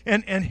says,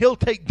 and he'll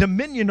take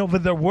dominion over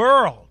the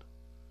world.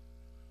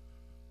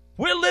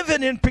 We're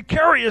living in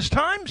precarious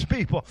times,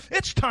 people.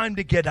 It's time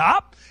to get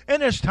up,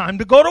 and it's time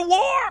to go to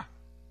war.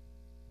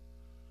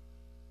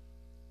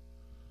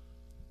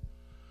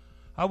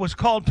 I was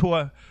called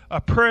to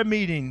a prayer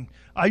meeting.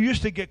 I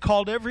used to get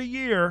called every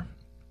year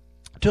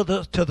to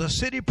the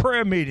city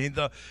prayer meeting.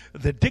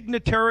 The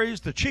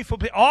dignitaries, the chief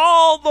of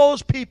all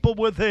those people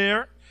were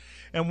there.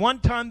 And one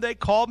time they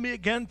called me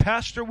again,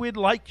 Pastor, we'd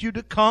like you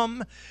to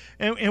come,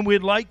 and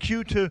we'd like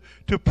you to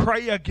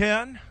pray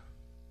again.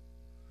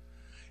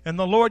 And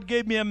the Lord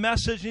gave me a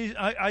message.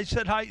 I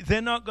said, hi,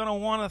 they're not going to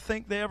want to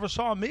think they ever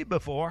saw me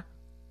before.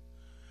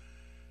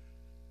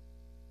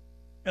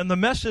 And the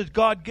message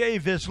God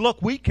gave is,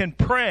 look, we can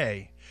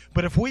pray,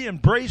 but if we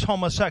embrace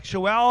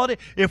homosexuality,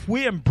 if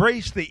we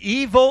embrace the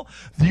evil,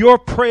 your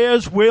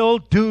prayers will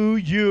do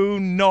you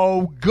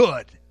no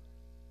good.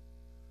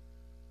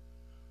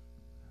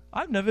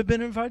 I've never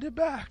been invited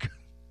back.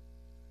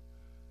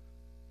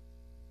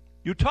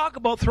 You talk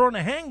about throwing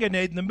a hand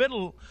grenade in the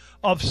middle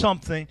of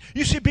something.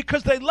 You see,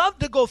 because they love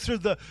to go through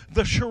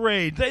the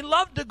charade. They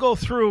love to go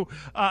through,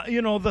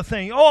 the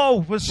thing.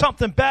 Oh, when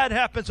something bad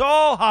happens,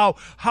 oh,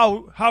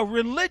 how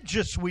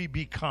religious we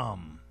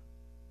become.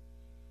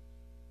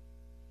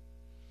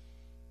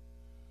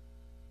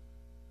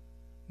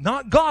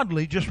 Not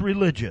godly, just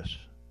religious.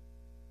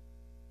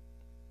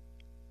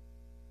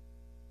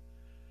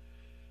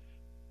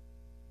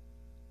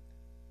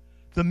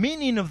 The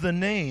meaning of the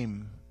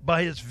name,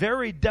 by its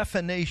very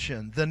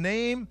definition, the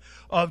name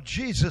of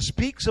Jesus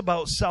speaks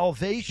about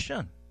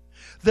salvation.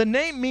 The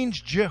name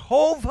means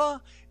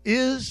Jehovah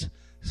is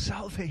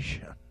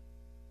salvation.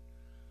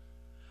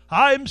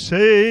 I'm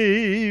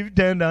saved,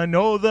 and I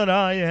know that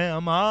I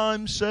am.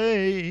 I'm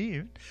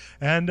saved,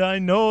 and I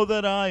know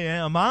that I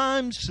am.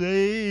 I'm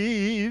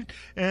saved,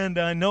 and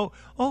I know.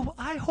 Oh,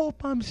 I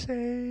hope I'm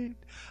saved.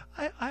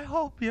 I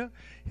hope you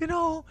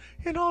know,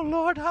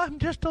 Lord, I'm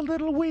just a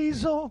little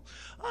weasel.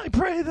 I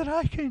pray that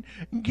I can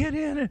get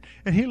in.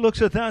 And he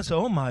looks at that and says,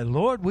 oh, my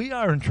Lord, we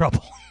are in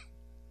trouble.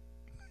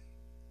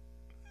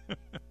 That's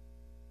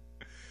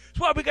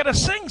why we got to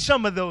sing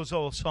some of those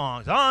old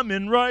songs. I'm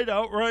in right,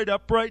 out right,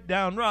 up right,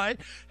 down right,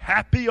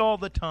 happy all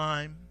the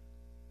time.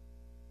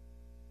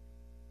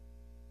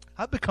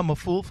 I've become a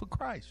fool for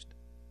Christ.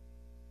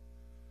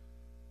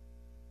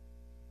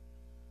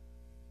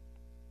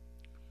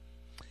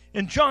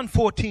 In John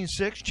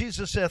 14:6,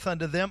 Jesus saith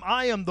unto them,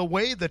 I am the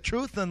way, the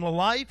truth, and the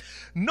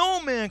life.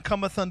 No man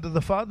cometh unto the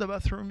Father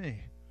but through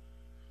me.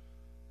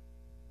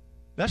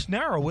 That's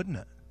narrow, isn't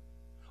it?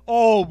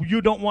 Oh,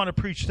 you don't want to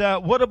preach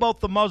that. What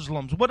about the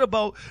Muslims? What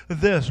about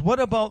this?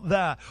 What about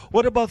that?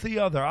 What about the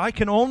other? I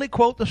can only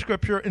quote the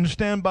Scripture and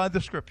stand by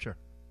the Scripture.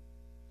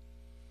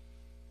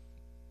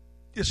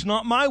 It's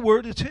not my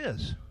word, it's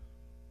his.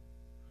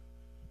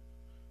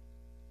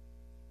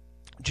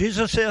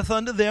 Jesus saith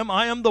unto them,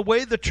 I am the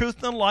way, the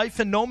truth, and life,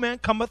 and no man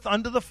cometh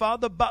unto the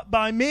Father but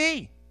by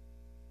me.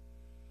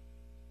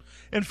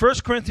 In 1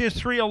 Corinthians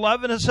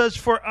 3:11 it says,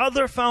 for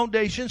other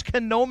foundations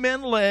can no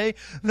man lay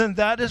than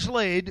that is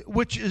laid,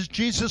 which is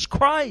Jesus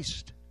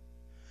Christ.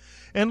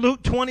 In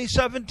Luke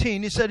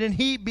 20:17 he said, and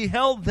he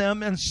beheld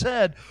them and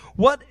said,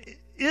 what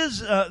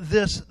is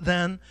this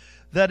then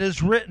that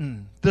is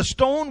written? The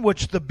stone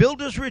which the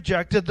builders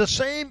rejected, the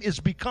same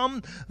is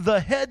become the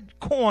head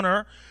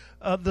corner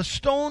the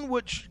stone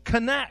which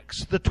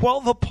connects the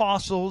 12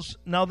 apostles,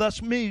 now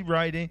that's me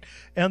writing,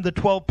 and the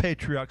 12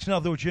 patriarchs. In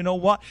other words, you know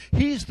what?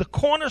 He's the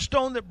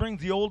cornerstone that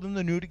brings the old and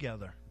the new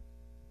together.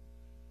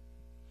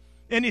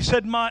 And he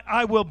said,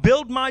 I will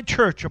build my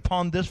church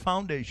upon this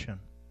foundation.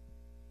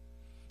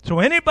 So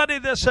anybody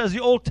that says the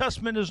Old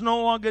Testament is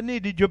no longer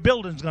needed, your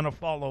building's going to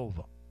fall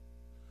over.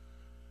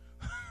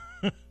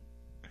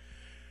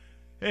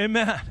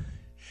 Amen.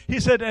 He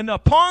said, and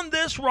upon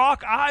this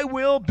rock I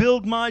will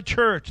build my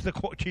church, the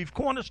chief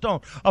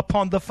cornerstone,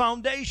 upon the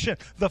foundation.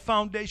 The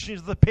foundation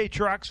is the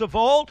patriarchs of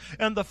old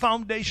and the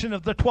foundation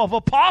of the 12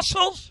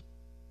 apostles.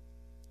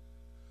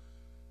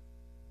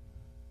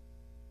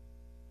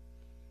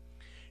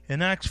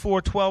 In Acts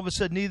 4:12 it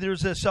said, neither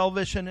is there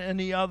salvation in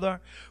any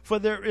other, for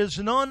there is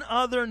none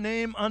other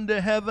name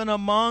under heaven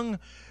among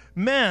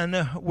men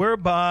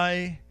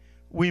whereby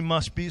we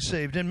must be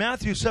saved. In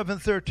Matthew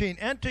 7:13,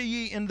 enter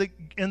ye in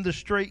the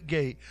straight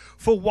gate,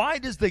 for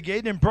wide is the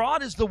gate, and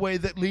broad is the way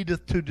that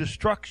leadeth to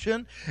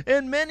destruction,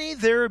 and many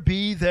there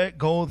be that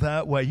go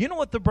that way. You know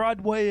what the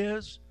broad way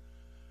is?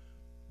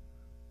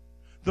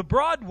 The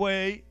broad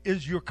way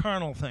is your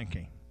carnal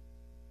thinking.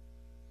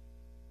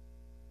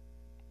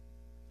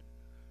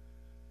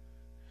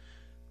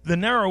 The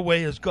narrow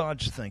way is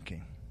God's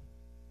thinking.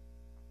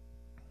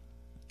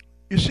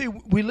 You see,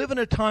 we live in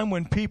a time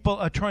when people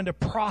are trying to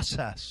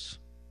process.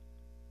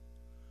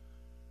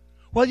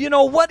 Well, you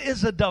know, what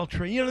is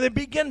adultery? You know, they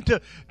begin to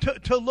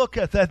look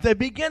at that. They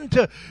begin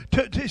to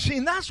see,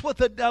 and that's what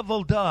the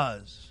devil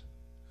does.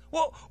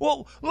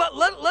 Well,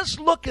 let's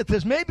look at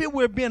this. Maybe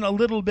we're being a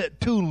little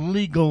bit too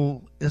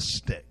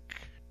legalistic.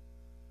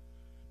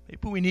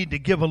 Maybe we need to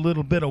give a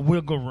little bit of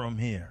wiggle room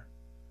here.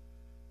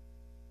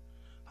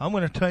 I'm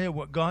going to tell you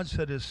what God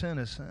said is sin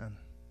is sin.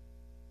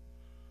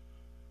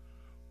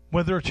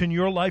 Whether it's in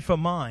your life or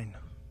mine.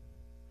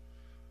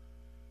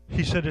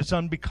 He said it's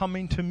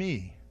unbecoming to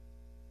me.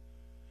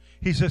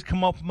 He says,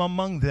 come up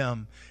among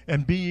them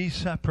and be ye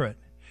separate,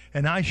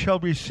 and I shall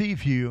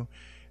receive you,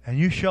 and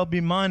you shall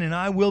be mine, and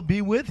I will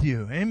be with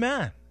you.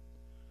 Amen.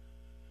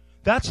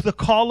 That's the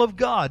call of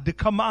God, to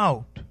come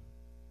out.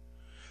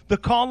 The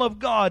call of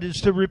God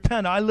is to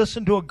repent. I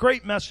listened to a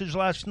great message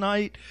last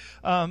night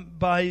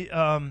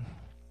by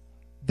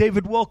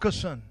David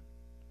Wilkerson.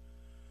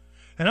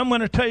 And I'm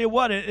going to tell you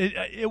what,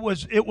 it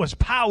was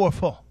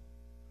powerful.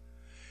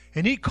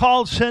 And he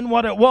called sin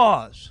what it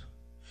was.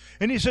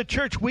 And he said,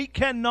 church, we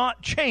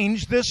cannot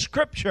change this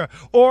scripture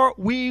or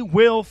we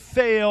will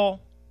fail.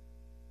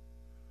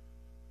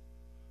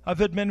 I've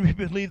had many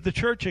people leave the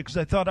church because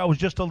they thought I was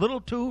just a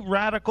little too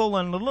radical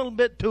and a little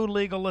bit too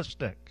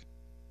legalistic.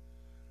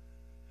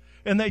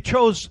 And they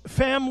chose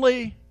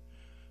family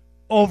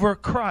over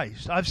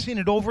Christ. I've seen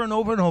it over and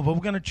over and over.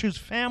 We're going to choose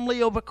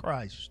family over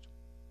Christ.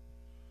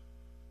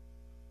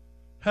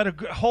 Had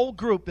a whole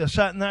group that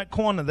sat in that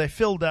corner. They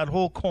filled that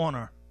whole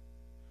corner.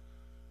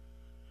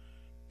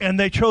 And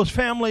they chose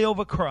family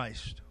over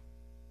Christ.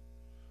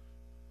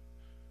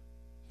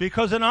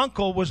 Because an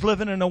uncle was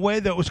living in a way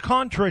that was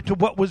contrary to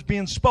what was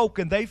being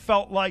spoken. They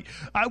felt like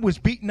I was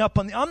beating up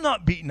on I'm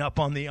not beating up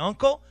on the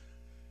uncle.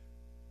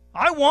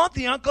 I want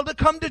the uncle to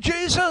come to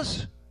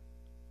Jesus.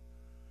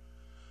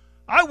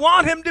 I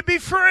want him to be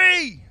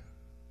free.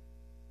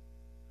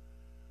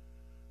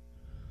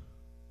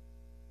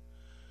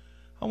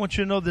 I want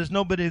you to know there's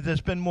nobody that's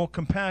been more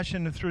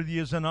compassionate through the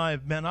years than I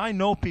have been. I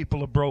know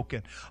people are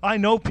broken. I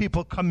know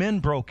people come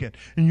in broken.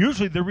 And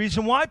usually the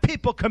reason why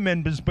people come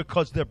in is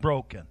because they're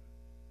broken.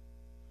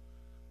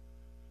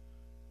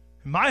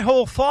 My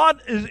whole thought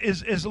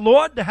is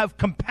Lord, to have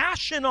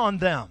compassion on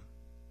them.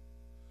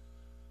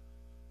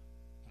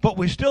 But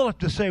we still have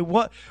to say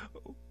what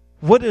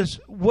is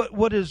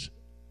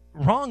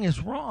wrong is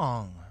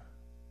wrong.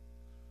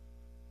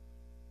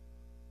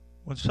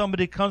 When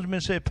somebody comes to me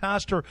and says,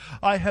 Pastor,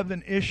 I have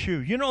an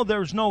issue. You know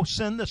there's no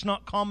sin that's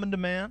not common to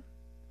man.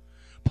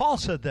 Paul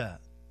said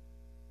that.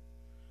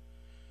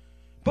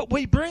 But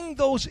we bring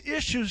those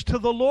issues to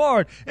the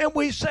Lord and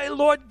we say,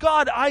 Lord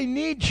God, I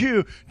need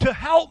you to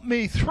help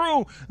me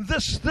through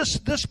this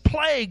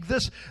plague,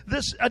 this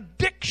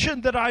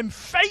addiction that I'm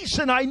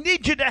facing. I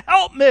need you to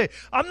help me.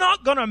 I'm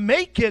not going to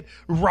make it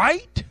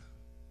right.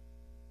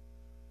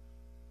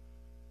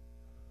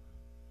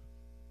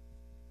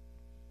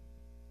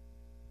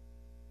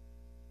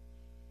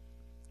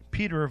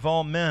 Peter, of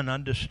all men,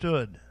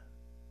 understood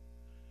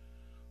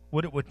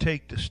what it would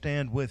take to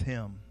stand with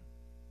him.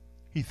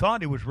 He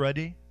thought he was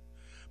ready,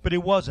 but he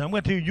wasn't. I'm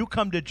going to tell you, you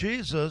come to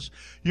Jesus,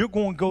 you're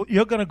going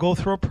to go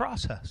through a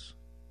process.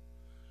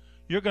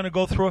 You're going to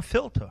go through a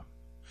filter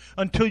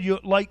until you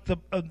like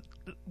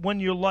when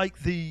you're like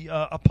the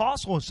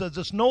apostle who says,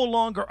 it's no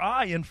longer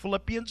I in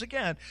Philippians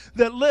again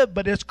that live,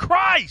 but it's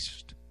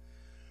Christ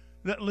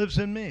that lives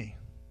in me.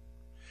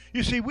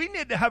 You see, we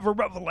need to have a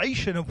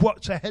revelation of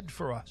what's ahead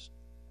for us.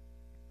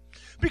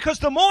 Because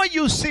the more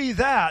you see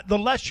that, the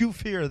less you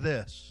fear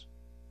this.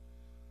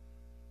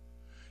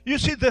 You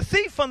see, the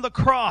thief on the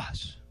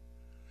cross,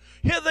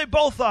 Here they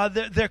both are.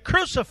 They're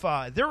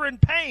crucified. They're in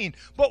pain.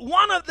 But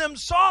one of them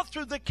saw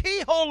through the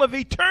keyhole of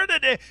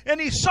eternity, and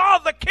he saw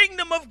the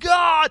kingdom of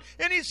God.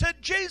 And he said,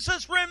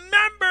 Jesus,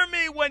 remember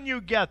me when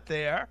you get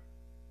there.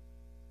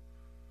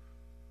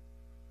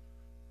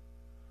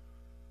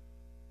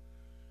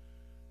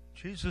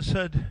 Jesus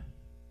said,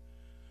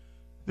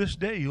 this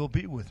day you'll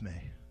be with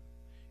me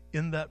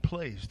in that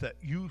place that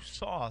you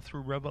saw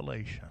through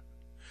revelation.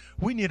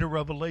 We need a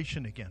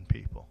revelation again,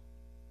 people.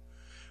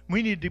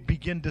 We need to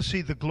begin to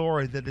see the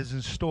glory that is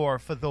in store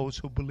for those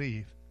who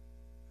believe.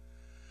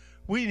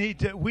 We need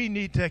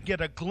to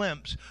get a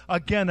glimpse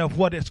again of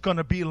what it's going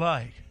to be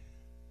like.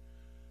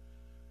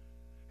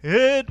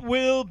 It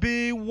will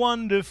be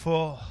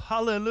wonderful.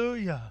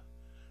 Hallelujah.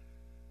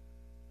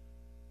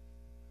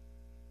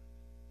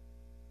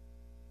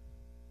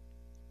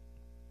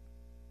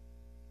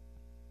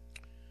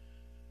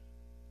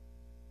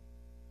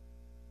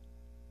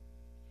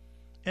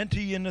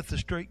 Enter ye in at the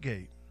straight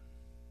gate.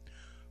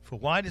 For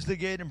wide is the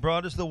gate, and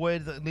broad is the way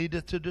that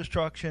leadeth to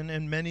destruction,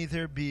 and many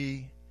there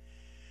be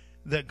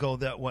that go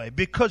that way.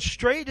 Because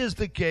straight is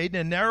the gate,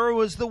 and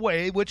narrow is the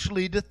way which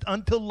leadeth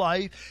unto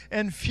life,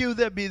 and few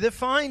there be that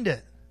find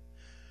it.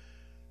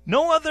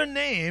 No other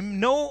name,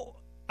 no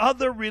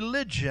other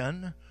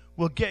religion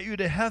will get you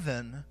to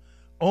heaven,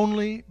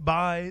 only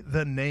by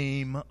the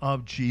name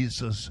of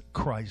Jesus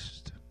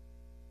Christ.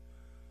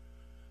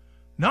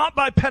 Not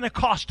by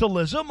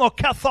Pentecostalism or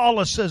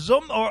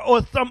Catholicism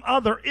or some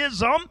other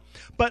ism,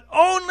 but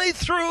only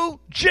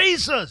through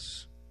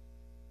Jesus.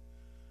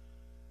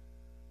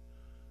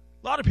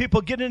 A lot of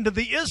people get into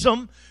the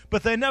ism,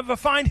 but they never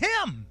find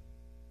him.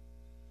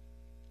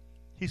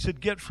 He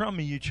said, get from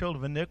me, you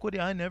children of iniquity.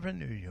 I never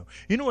knew you.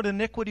 You know what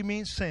iniquity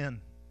means?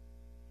 Sin.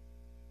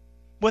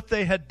 What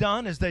they had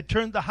done is they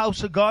turned the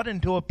house of God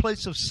into a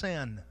place of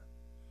sin.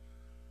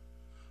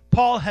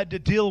 Paul had to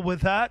deal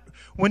with that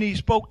when he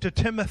spoke to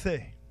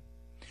Timothy.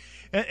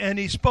 And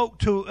he spoke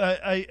to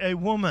a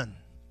woman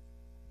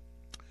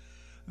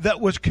that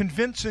was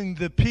convincing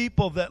the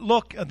people that,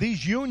 look,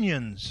 these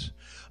unions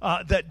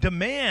that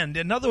demand,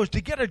 in other words,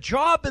 to get a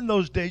job in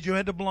those days, you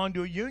had to belong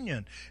to a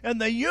union. And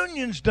the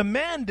unions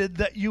demanded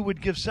that you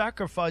would give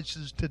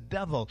sacrifices to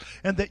devil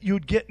and that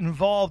you'd get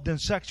involved in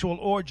sexual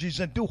orgies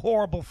and do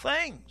horrible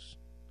things.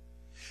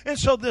 And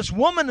so this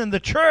woman in the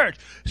church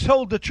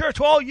told the church,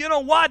 well, you know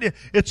what?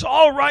 It's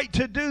all right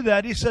to do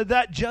that. He said,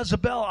 that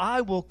Jezebel,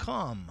 I will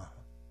come.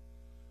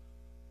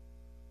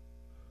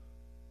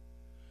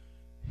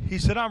 He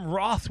said, I'm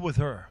wroth with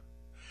her.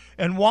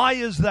 And why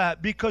is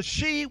that? Because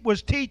she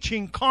was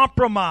teaching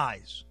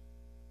compromise.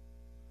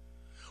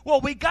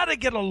 Well, we got to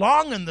get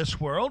along in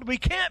this world. We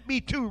can't be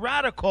too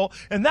radical.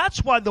 And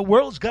that's why the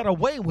world's got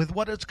away with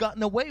what it's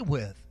gotten away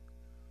with.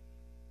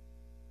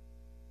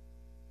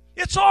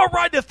 It's all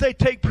right if they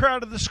take prayer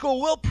out of the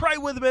school. We'll pray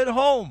with them at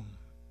home.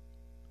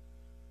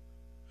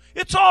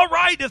 It's all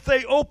right if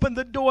they open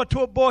the door to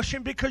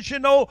abortion because,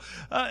 that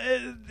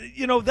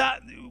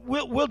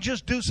we'll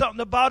just do something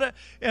about it,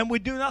 and we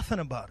do nothing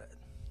about it.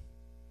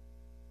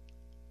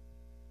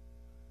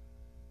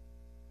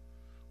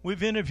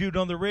 We've interviewed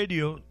on the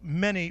radio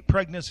many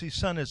pregnancy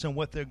centers and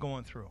what they're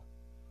going through.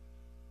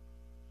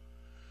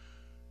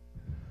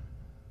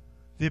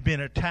 They've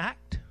been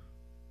attacked.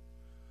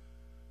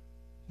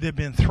 They've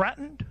been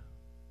threatened.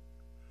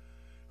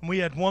 And we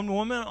had one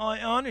woman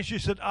on, and she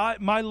said,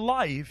 my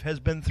life has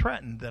been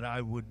threatened that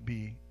I would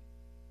be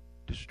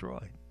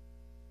destroyed.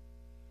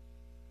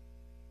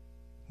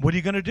 What are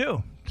you going to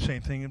do?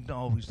 Same thing I've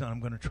always done. I'm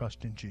going to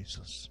trust in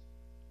Jesus.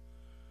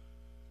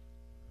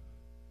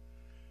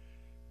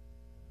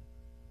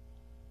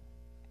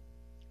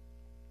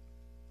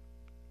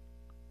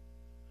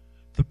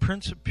 The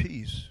Prince of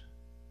Peace,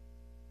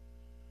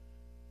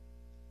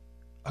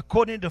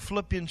 according to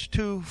Philippians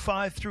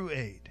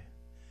 2:5-8,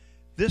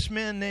 this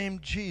man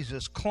named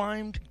Jesus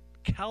climbed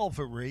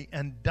Calvary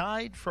and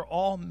died for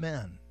all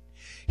men.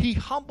 He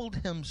humbled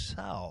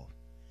himself,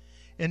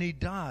 and he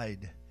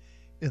died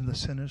in the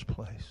sinner's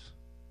place.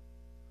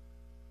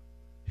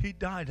 He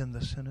died in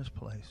the sinner's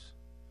place.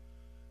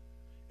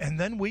 And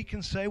then we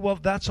can say, well,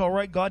 that's all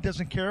right. God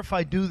doesn't care if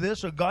I do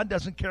this, or God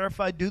doesn't care if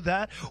I do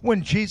that.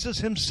 When Jesus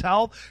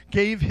himself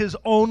gave his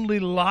only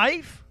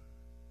life.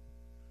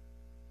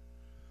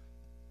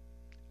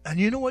 And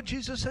you know what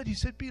Jesus said? He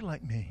said, be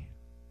like me.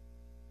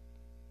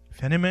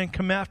 If any man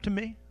come after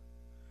me,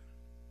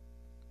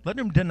 let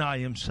him deny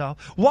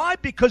himself. Why?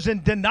 Because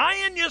in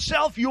denying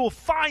yourself, you'll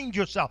find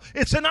yourself.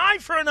 It's an eye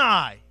for an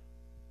eye.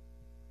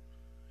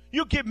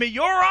 You give me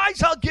your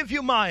eyes, I'll give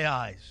you my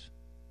eyes.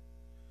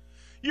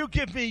 You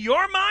give me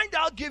your mind,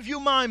 I'll give you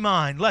my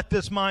mind. Let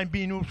this mind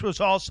be which was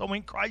also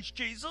in Christ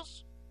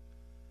Jesus.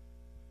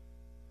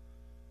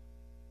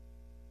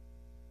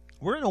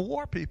 We're in a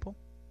war, people.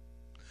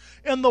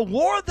 And the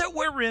war that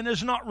we're in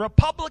is not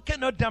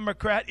Republican or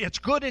Democrat. It's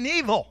good and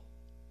evil.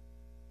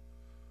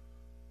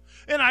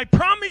 And I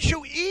promise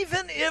you,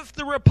 even if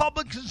the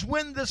Republicans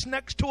win this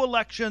next two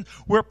elections,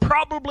 we're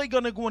probably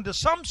going to go into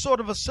some sort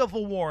of a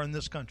civil war in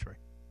this country.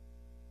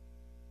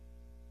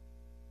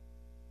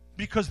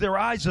 because their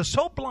eyes are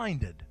so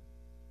blinded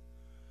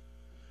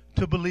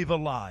to believe a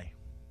lie.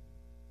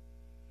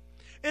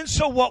 And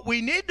so what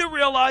we need to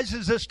realize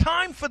is it's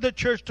time for the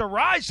church to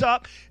rise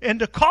up and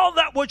to call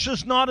that which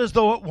is not as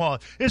though it was.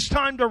 It's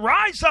time to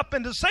rise up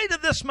and to say to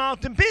this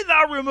mountain, be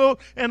thou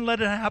removed, and let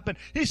it happen.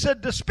 He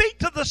said to speak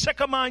to the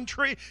sycamore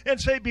tree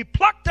and say, be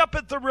plucked up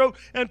at the root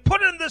and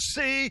put in the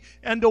sea,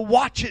 and to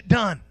watch it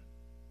done.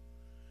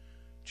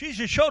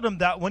 Jesus showed him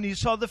that when he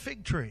saw the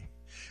fig tree.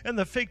 And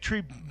the fig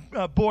tree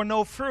bore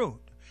no fruit.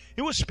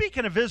 He was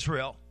speaking of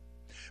Israel.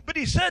 But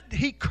he said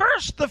he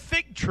cursed the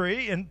fig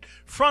tree in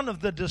front of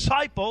the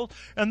disciples,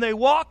 and they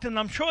walked, and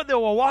I'm sure they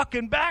were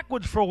walking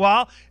backwards for a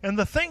while, and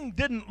the thing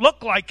didn't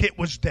look like it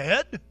was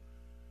dead.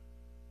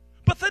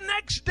 But the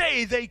next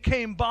day they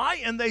came by,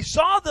 and they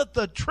saw that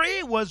the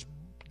tree was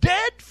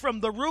dead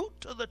from the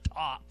root to the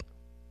top.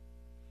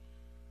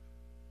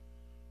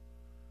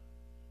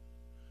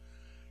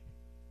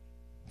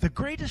 The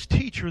greatest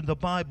teacher in the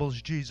Bible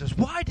is Jesus.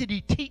 Why did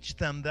he teach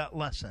them that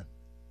lesson?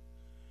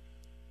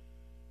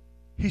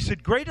 He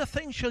said, greater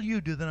things shall you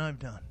do than I've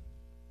done.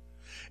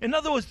 In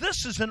other words,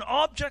 this is an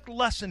object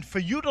lesson for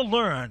you to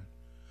learn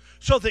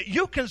so that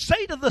you can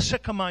say to the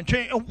sycamore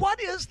tree, and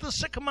what is the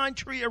sycamore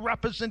tree a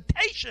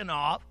representation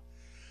of?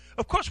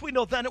 Of course, we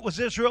know then it was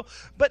Israel,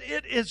 but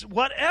it is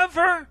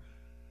whatever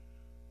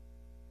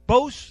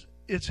boasts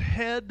its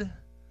head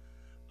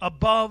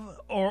above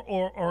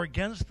or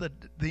against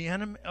the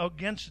enemy,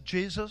 against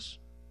Jesus.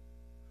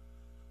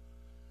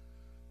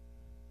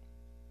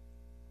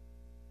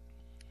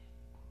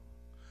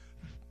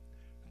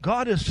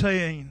 God is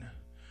saying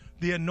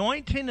the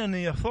anointing and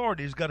the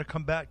authority has got to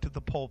come back to the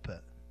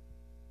pulpit.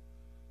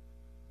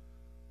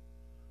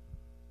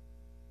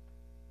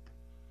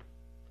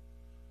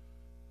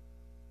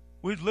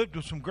 We've lived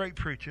with some great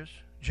preachers.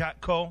 Jack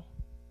Coe.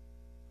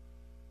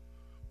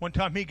 One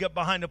time he got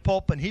behind the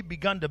pulpit and he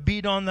begun to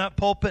beat on that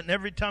pulpit, and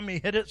every time he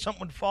hit it,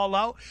 something would fall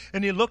out.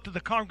 And he looked at the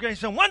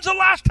congregation and said, when's the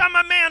last time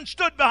a man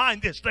stood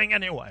behind this thing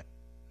anyway?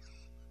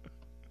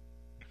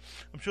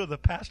 I'm sure the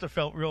pastor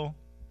felt real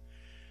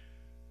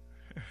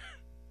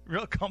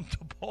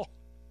comfortable.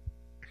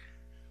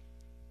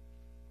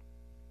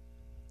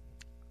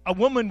 A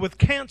woman with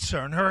cancer,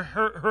 and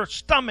her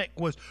stomach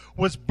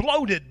was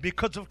bloated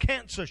because of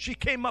cancer. She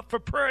came up for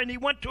prayer, and he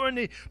went to her and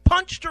he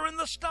punched her in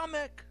the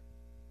stomach.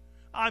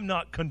 I'm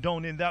not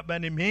condoning that by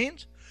any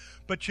means.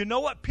 But you know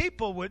what?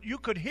 You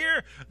could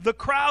hear the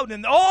crowd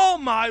and, oh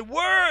my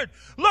word,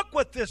 look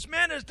what this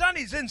man has done.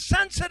 He's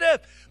insensitive.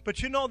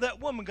 But you know, that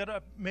woman got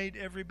up, made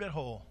every bit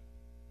whole.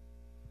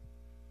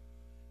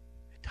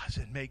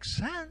 Doesn't make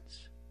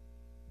sense.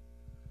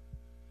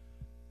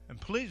 And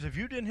please, if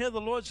you didn't hear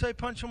the Lord say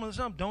punch him with the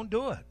thumb, don't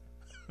do it.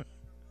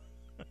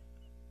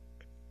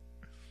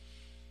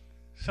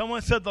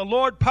 Someone said, the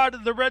Lord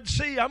parted the Red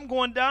Sea. I'm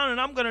going down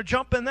and I'm going to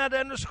jump in that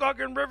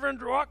Androscoggin River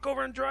and walk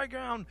over on dry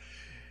ground.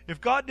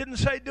 If God didn't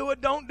say do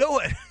it, don't do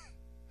it.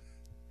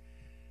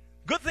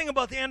 Good thing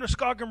about the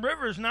Androscoggin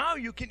River is now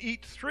you can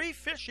eat 3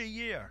 fish a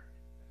year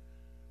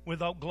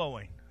without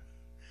glowing.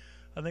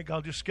 I think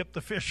I'll just skip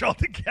the fish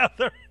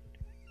altogether.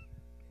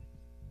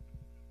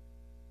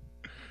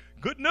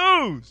 Good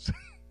news.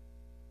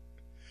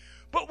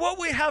 But what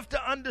we have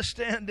to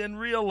understand and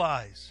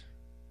realize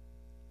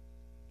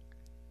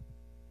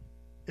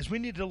is we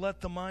need to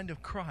let the mind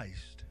of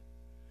Christ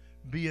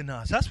be in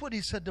us. That's what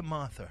he said to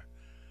Martha.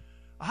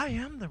 I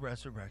am the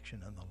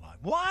resurrection and the life.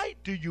 Why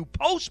do you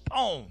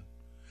postpone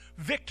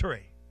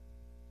victory?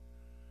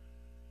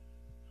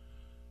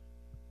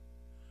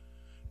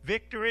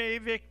 Victory,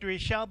 victory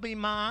shall be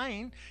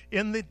mine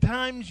in the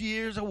times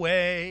years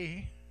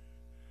away.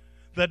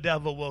 The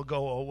devil will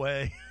go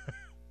away.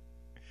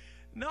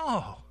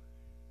 No.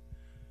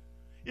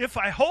 If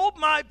I hold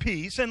my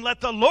peace and let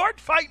the Lord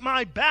fight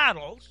my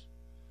battles,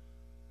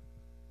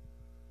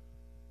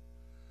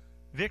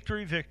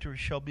 victory, victory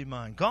shall be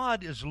mine.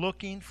 God is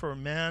looking for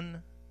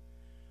men,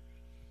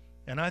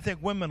 and I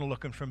think women are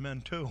looking for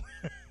men too.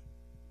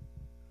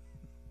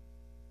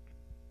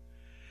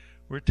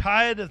 We're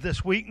tired of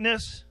this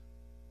weakness.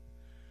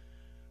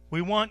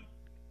 We want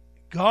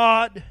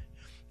God.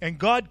 And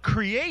God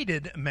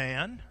created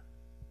man.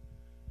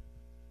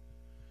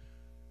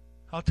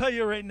 I'll tell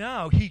you right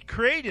now, he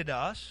created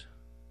us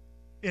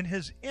in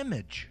his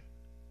image.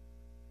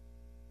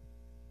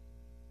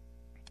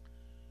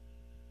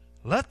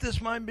 Let this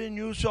mind be in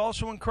you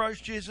also in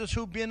Christ Jesus,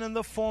 who being in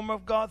the form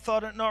of God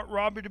thought it not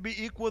robbery to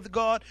be equal with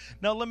God.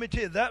 Now let me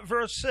tell you, that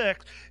verse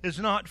 6 is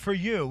not for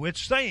you.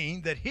 It's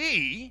saying that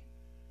he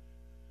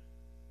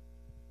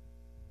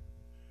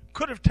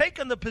could have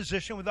taken the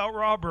position without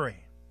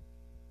robbery,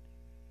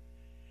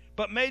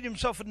 but made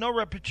himself of no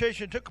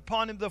reputation, took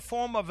upon him the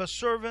form of a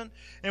servant,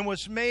 and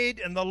was made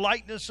in the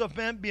likeness of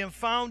men, being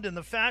found in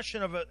the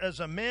fashion of as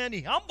a man.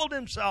 He humbled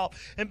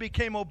himself and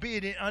became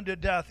obedient unto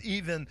death,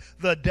 even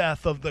the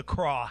death of the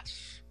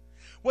cross.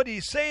 What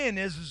he's saying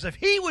is if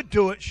he would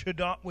do it, should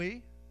not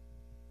we?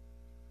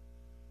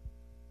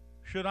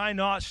 Should I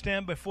not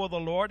stand before the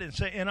Lord and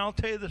say, and I'll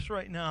tell you this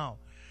right now,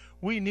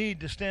 we need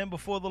to stand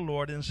before the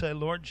Lord and say,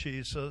 Lord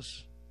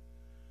Jesus,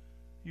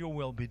 Your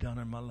will be done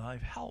in my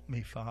life. Help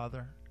me,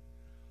 Father.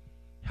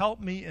 Help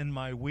me in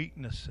my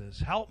weaknesses.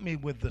 Help me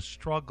with the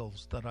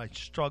struggles that I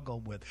struggle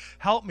with.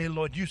 Help me,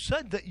 Lord. You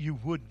said that you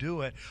would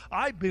do it.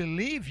 I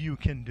believe you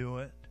can do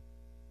it.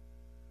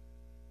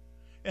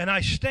 And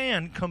I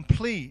stand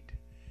complete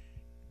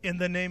in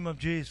the name of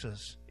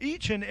Jesus.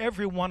 Each and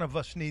every one of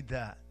us need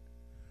that.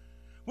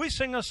 We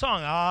sing a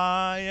song,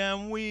 I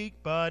am weak,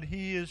 but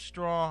he is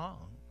strong.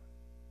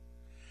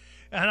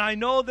 And I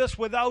know this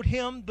without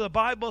him. The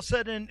Bible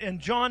said in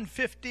John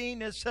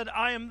 15, it said,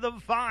 I am the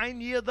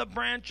vine, ye are the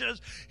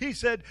branches. He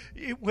said,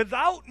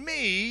 without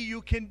me,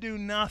 you can do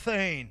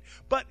nothing.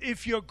 But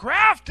if you're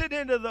grafted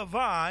into the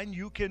vine,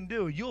 you can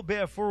do. You'll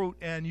bear fruit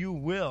and you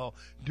will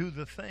do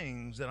the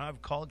things that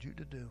I've called you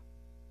to do.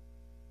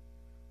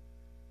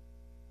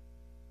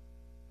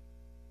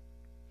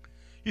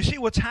 You see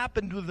what's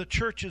happened with the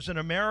churches in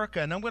America,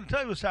 and I'm going to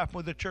tell you what's happened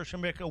with the church in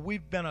America.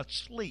 We've been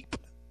asleep.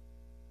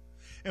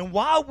 And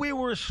while we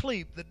were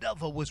asleep, the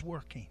devil was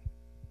working.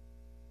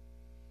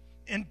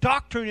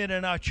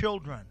 Indoctrinating our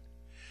children.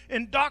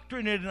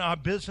 Indoctrinating our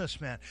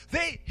businessmen.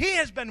 He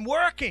has been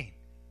working.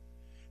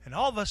 And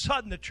all of a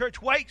sudden the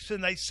church wakes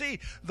and they see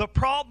the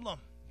problem.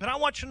 But I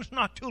want you to know it's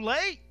not too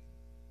late.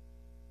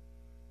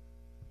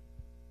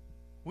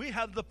 We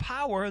have the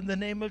power in the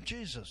name of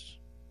Jesus.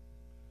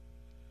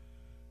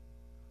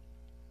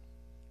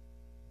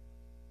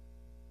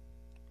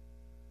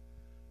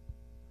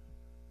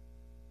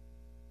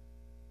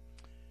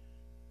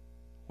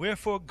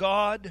 Wherefore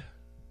God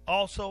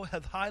also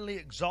hath highly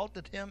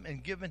exalted him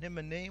and given him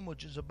a name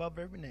which is above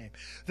every name.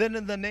 Then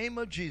in the name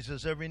of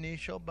Jesus every knee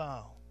shall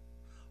bow,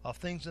 of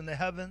things in the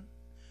heaven,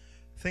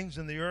 things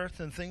in the earth,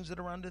 and things that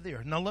are under the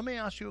earth. Now let me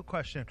ask you a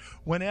question.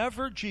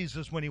 Whenever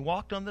Jesus, when he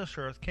walked on this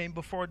earth, came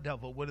before a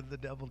devil, what did the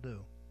devil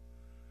do?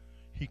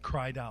 He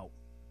cried out.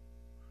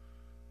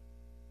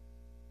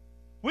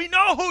 We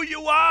know who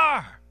you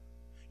are.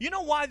 You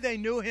know why they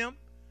knew him?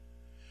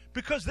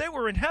 Because they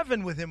were in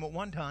heaven with him at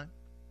one time.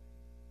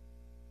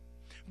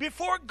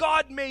 Before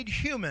God made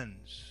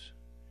humans,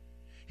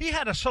 he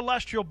had a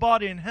celestial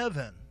body in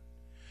heaven.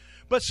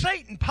 But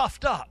Satan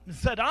puffed up and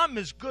said, I'm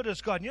as good as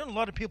God. You know, a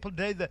lot of people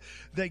today, that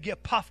they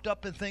get puffed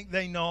up and think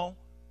they know.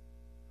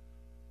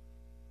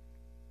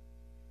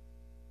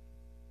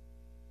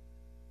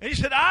 And he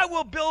said, I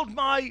will build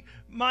my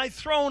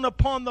throne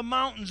upon the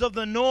mountains of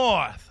the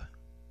north.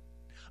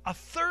 A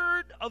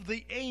third of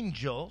the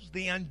angels,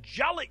 the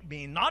angelic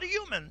being, not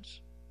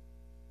humans,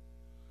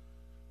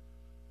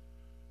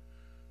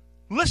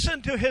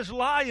 listened to his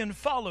lie and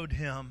followed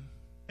him.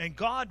 And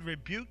God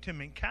rebuked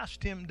him and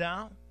cast him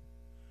down.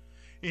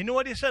 You know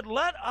what he said?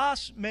 Let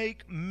us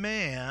make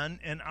man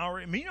in our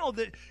image. You know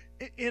that,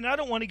 and I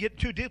don't want to get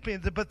too deeply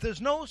into it, but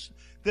there's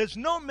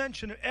no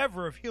mention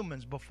ever of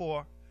humans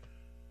before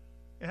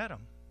Adam.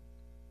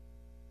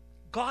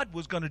 God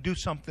was going to do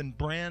something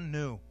brand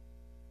new.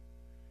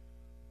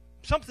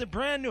 Something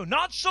brand new.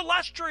 Not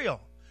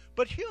celestial,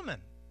 but human.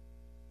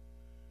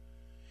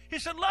 He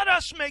said, let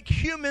us make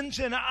humans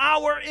in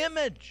our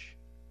image.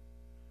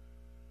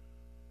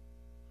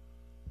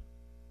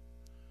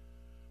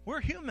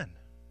 We're human.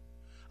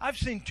 I've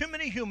seen too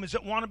many humans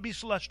that want to be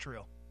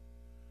celestial.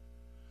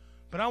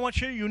 But I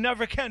want you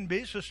never can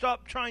be, so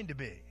stop trying to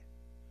be.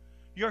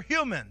 You're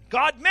human.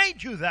 God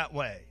made you that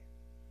way.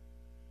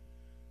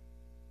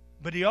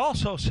 But he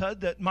also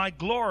said that my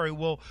glory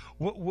will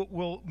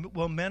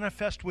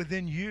manifest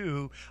within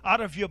you. Out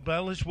of your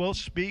bellies will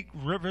speak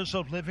rivers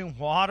of living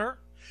water.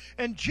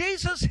 And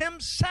Jesus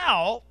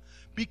himself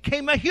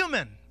became a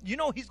human. You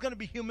know he's going to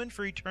be human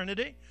for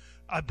eternity.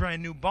 A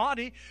brand new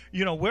body.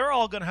 You know, we're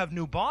all going to have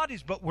new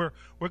bodies, but we're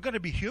going to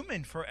be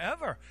human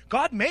forever.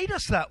 God made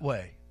us that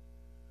way.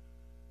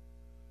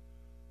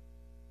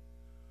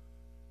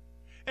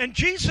 And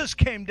Jesus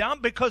came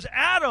down because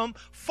Adam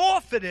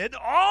forfeited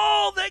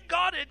all that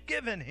God had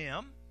given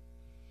him.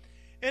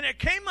 And it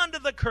came under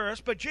the curse,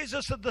 but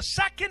Jesus said, the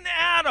second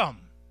Adam.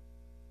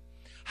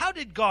 How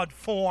did God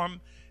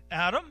form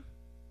Adam?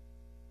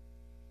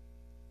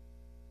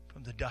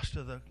 From the dust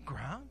of the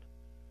ground.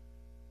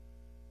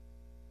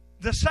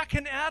 The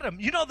second Adam.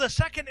 You know, the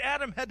second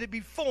Adam had to be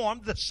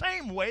formed the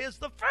same way as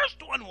the first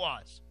one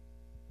was.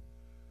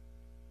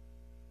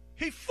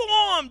 He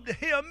formed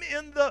him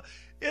in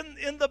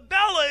the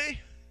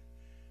belly,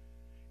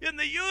 in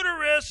the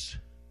uterus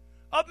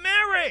of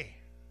Mary.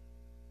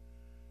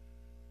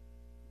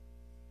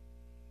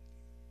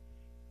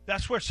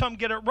 That's where some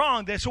get it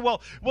wrong. They say,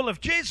 well,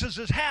 if Jesus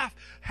is half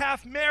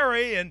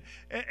Mary and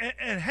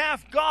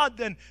half God,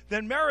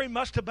 then Mary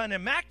must have been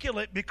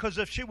immaculate, because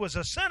if she was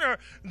a sinner,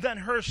 then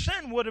her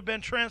sin would have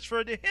been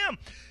transferred to him.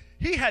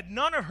 He had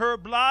none of her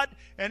blood,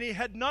 and he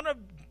had none of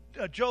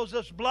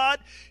Joseph's blood.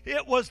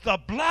 It was the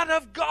blood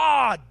of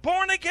God,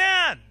 born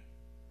again.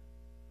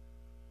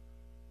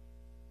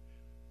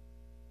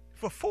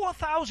 For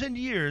 4,000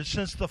 years,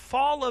 since the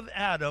fall of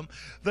Adam,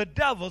 the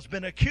devil's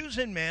been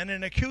accusing man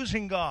and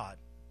accusing God.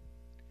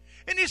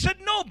 And he said,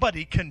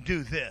 nobody can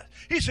do this.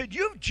 He said,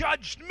 you've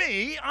judged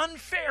me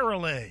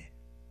unfairly.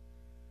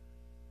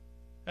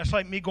 That's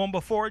like me going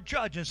before a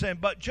judge and saying,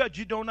 but judge,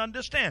 you don't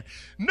understand.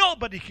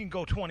 Nobody can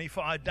go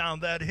 25 down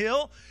that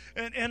hill,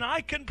 and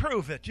I can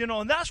prove it.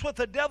 And that's what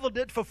the devil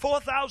did for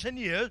 4,000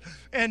 years.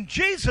 And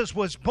Jesus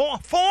was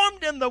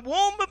formed in the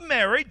womb of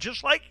Mary,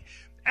 just like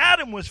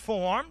Adam was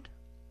formed.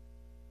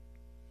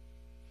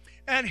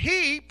 And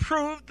he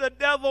proved the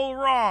devil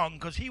wrong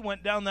because he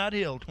went down that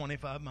hill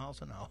 25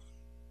 miles an hour.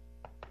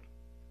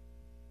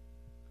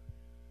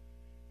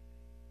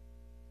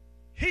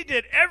 He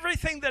did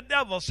everything the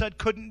devil said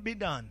couldn't be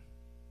done.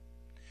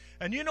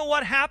 And you know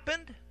what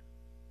happened?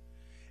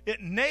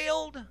 It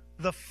nailed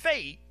the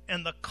fate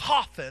and the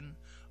coffin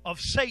of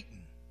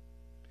Satan.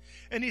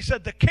 And he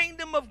said, the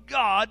kingdom of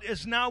God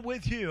is now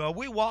with you. Are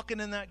we walking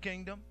in that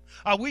kingdom?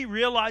 Are we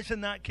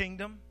realizing that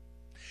kingdom?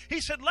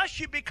 He said, lest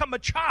you become a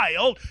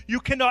child,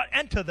 you cannot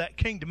enter that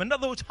kingdom. In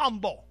other words,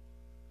 humble.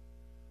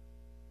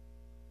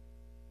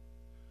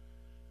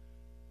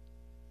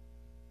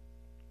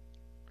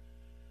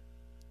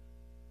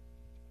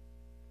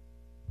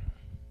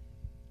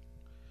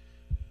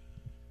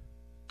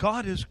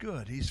 God is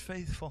good. He's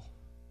faithful.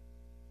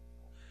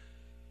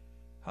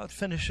 I'll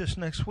finish this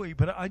next week,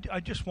 but I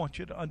just want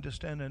you to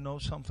understand and know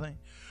something.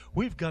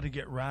 We've got to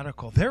get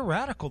radical. They're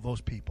radical, those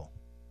people.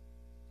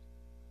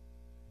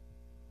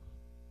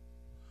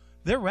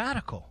 They're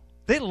radical.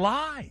 They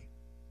lie.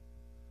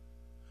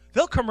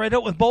 They'll come right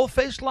out with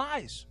bold-faced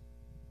lies.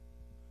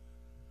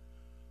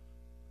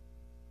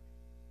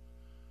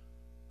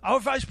 Our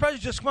vice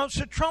president just came out and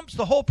said Trump's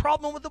the whole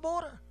problem with the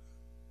border.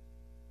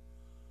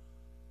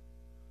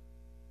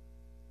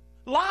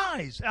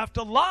 Lies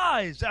after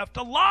lies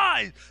after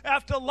lies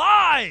after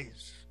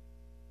lies.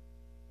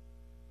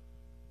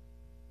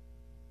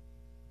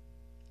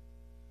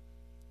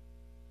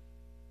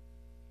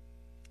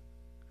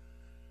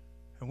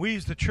 And we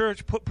as the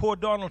church put poor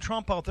Donald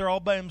Trump out there all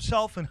by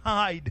himself and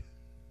hide.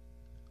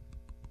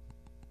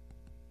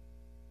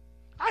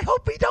 I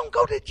hope he don't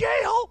go to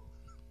jail.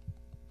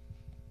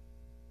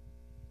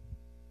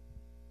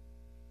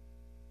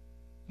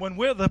 When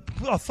we're the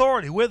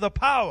authority, we're the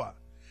power.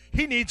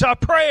 He needs our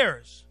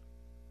prayers.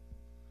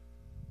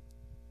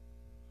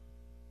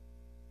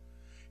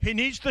 He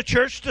needs the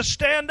church to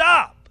stand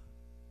up.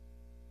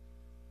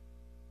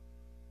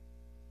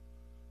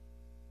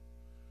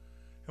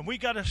 And we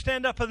got to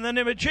stand up in the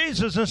name of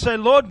Jesus and say,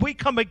 Lord, we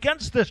come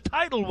against this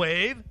tidal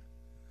wave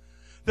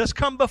that's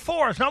come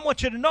before us. And I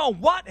want you to know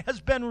what has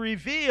been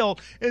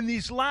revealed in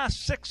these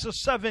last 6 or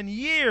 7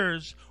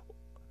 years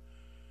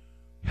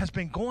has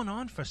been going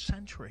on for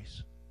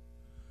centuries.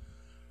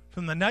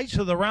 From the Knights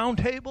of the Round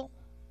Table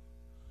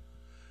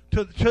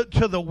to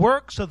the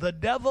works of the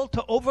devil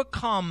to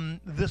overcome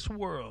this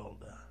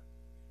world.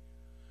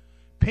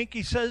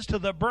 Pinky says to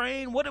the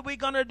brain, what are we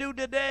going to do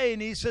today?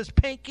 And he says,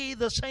 Pinky,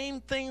 the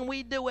same thing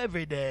we do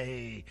every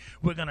day.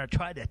 We're going to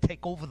try to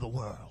take over the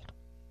world.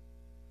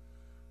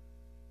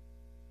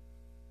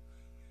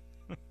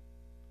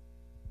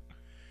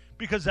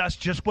 Because that's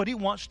just what he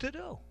wants to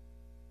do.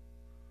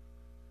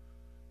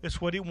 It's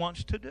what he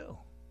wants to do.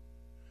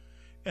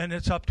 And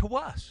it's up to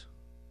us.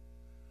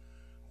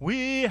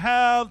 We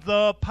have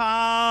the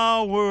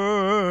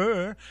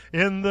power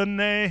in the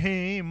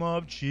name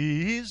of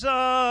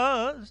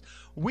Jesus.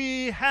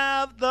 We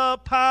have the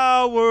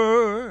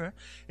power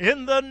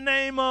in the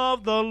name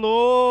of the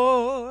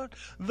Lord.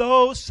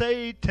 Though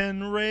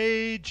Satan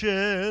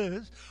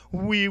rages,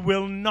 we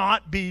will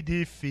not be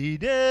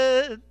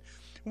defeated.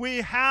 We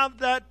have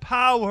that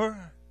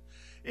power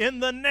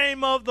in the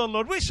name of the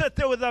Lord. We sit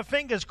there with our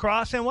fingers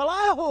crossed and, well,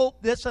 I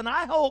hope this and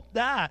I hope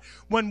that,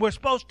 when we're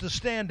supposed to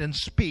stand and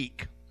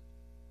speak.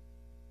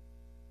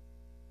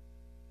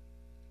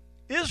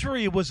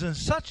 Israel was in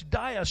such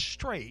dire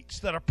straits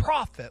that a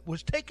prophet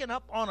was taken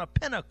up on a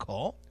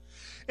pinnacle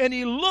and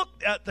he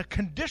looked at the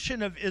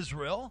condition of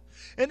Israel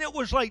and it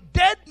was like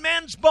dead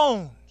men's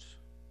bones.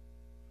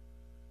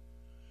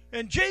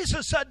 And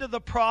Jesus said to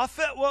the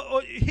prophet,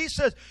 he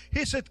said,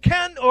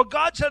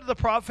 God said to the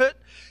prophet,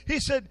 he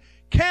said,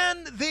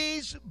 can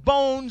these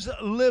bones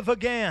live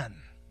again?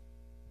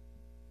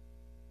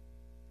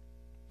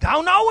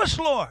 Thou knowest,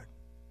 Lord.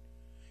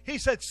 He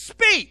said,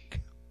 speak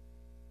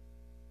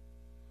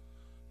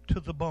to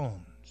the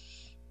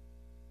bones.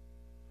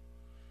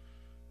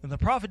 And the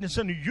prophet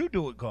said, you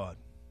do it, God.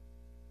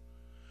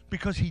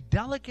 Because he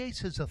delegates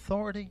his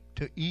authority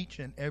to each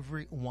and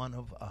every one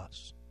of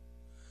us.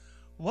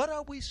 What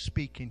are we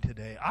speaking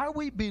today? Are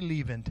we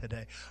believing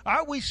today?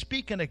 Are we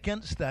speaking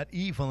against that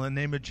evil in the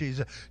name of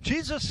Jesus?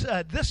 Jesus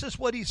said, this is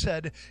what he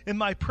said in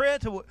my prayer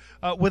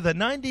with a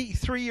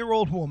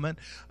 93-year-old woman.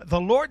 The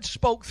Lord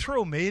spoke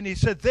through me and he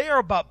said, they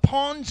are but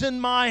pawns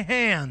in my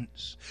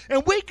hands.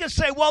 And we can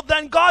say, well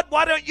then God,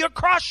 why don't you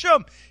crush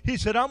them? He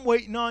said, I'm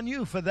waiting on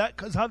you for that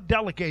because I've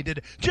delegated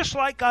it. Just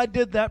like I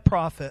did that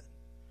prophet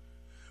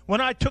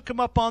when I took him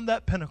up on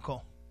that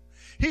pinnacle.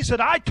 He said,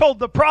 I told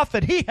the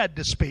prophet he had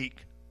to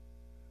speak.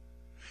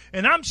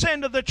 And I'm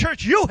saying to the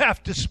church, you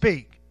have to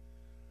speak.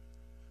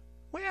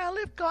 Well,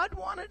 if God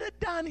wanted it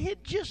done,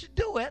 he'd just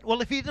do it. Well,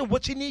 if he did,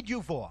 what's he need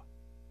you for?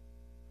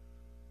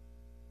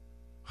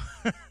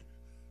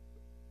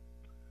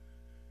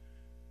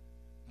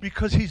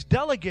 Because He's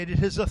delegated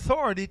His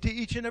authority to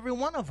each and every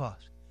one of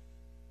us.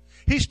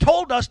 He's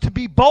told us to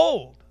be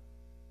bold.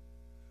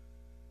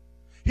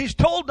 He's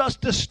told us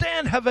to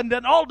stand, heaven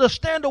and all to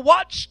stand to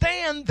what?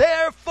 Stand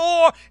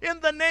therefore in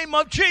the name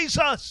of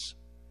Jesus.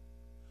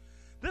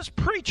 This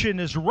preaching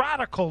is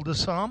radical to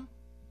some.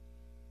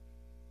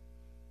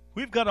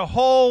 We've got a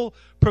whole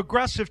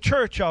progressive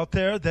church out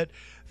there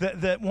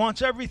that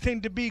wants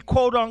everything to be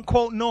quote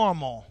unquote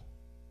normal.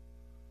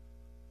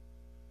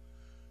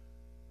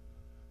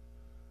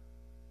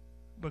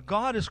 But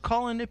God is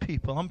calling the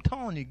people. I'm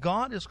telling you,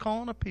 God is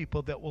calling a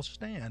people that will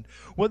stand.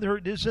 Whether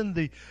it is in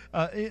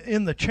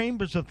the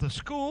chambers of the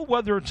school,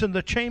 whether it's in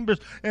the chambers,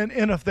 and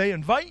if they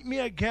invite me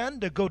again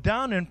to go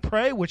down and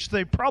pray, which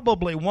they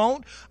probably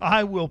won't,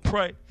 I will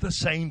pray the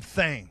same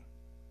thing.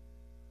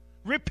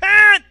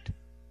 Repent!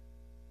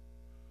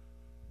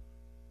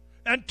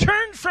 And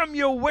turn from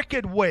your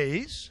wicked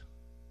ways,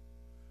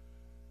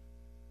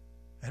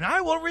 and I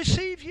will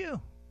receive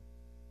you.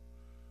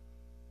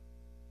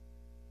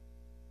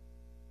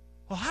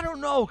 Well, I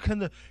don't know.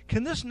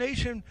 Can this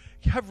nation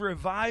have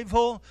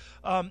revival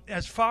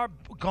as far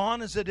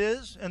gone as it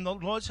is? And the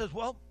Lord says,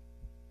 well,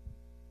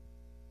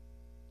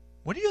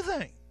 what do you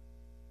think?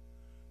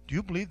 Do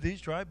you believe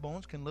these dry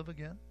bones can live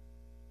again?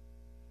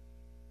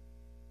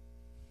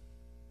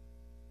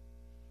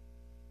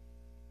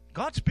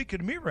 God's speaking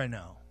to me right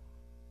now.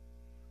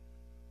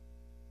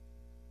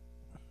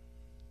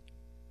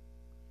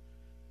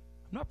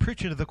 I'm not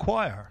preaching to the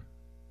choir.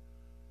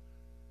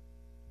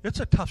 It's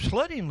a tough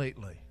sledding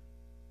lately.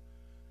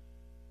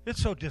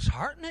 It's so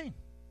disheartening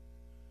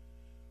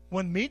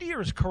when media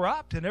is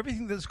corrupt and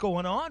everything that's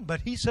going on.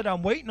 But He said,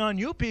 I'm waiting on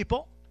you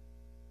people.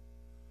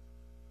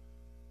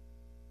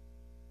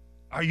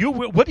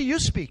 What are you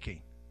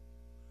speaking?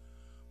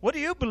 What are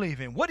you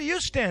believing? What are you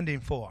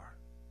standing for?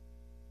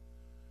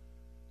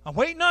 I'm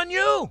waiting on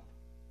you.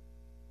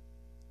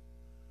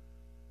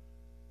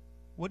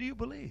 What do you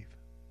believe?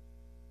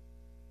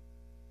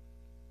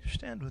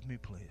 Stand with me,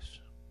 please.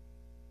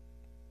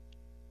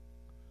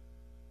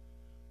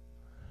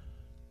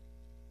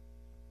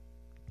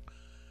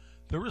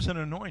 There is an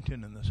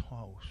anointing in this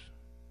house.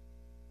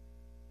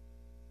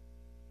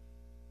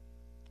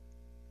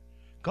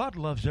 God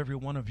loves every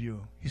one of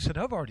you. He said,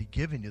 I've already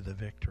given you the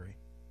victory.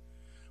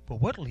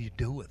 But what will you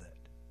do with it?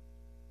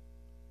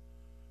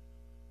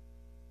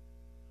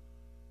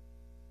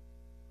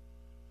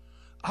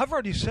 I've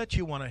already set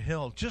you on a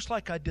hill, just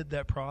like I did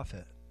that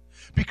prophet.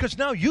 Because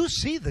now you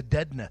see the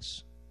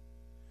deadness.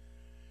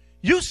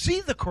 You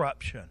see the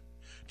corruption.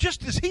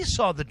 Just as he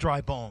saw the dry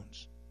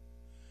bones.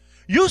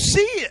 You see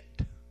it.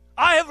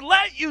 I have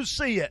let you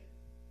see it.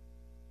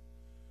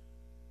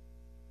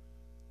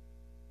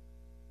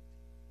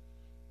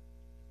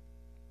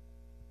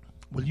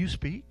 Will you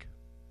speak?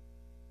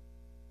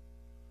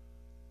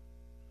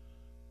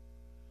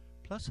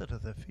 Blessed are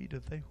the feet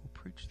of they who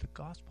preach the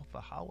gospel,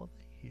 for how will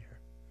they hear?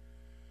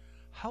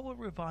 How will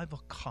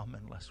revival come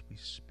unless we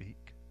speak?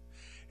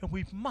 And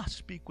we must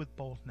speak with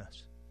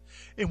boldness.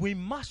 And we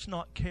must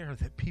not care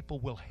that people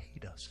will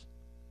hate us.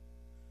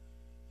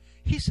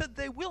 He said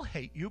they will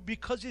hate you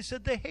because He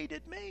said they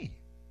hated me.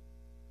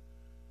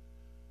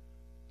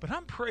 But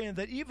I'm praying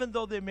that even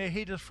though they may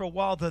hate us for a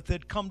while, that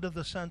they'd come to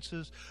the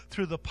senses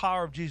through the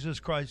power of Jesus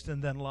Christ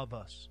and then love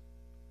us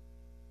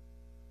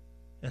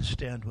and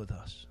stand with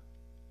us.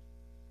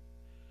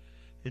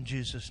 In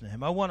Jesus'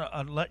 name. I want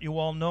to let you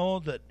all know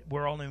that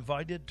we're all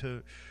invited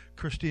to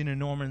Christina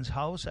Norman's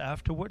house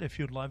afterward if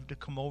you'd like to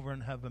come over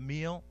and have a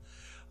meal.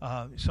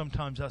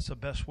 Sometimes that's the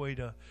best way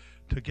to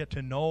get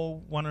to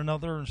know one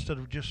another instead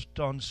of just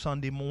on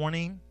Sunday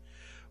morning.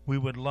 We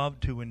would love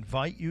to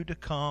invite you to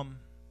come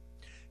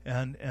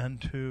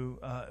and to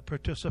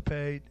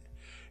participate.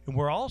 And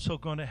we're also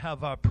going to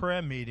have our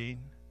prayer meeting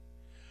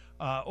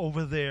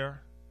over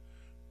there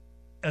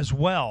as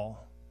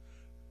well.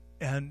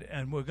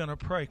 And we're going to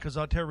pray, because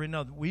I'll tell you right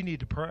now, we need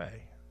to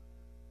pray.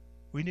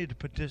 We need to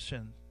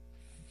petition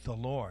the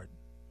Lord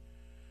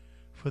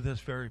for this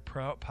very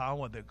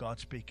power that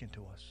God's speaking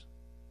to us.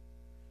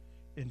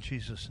 In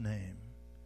Jesus' name.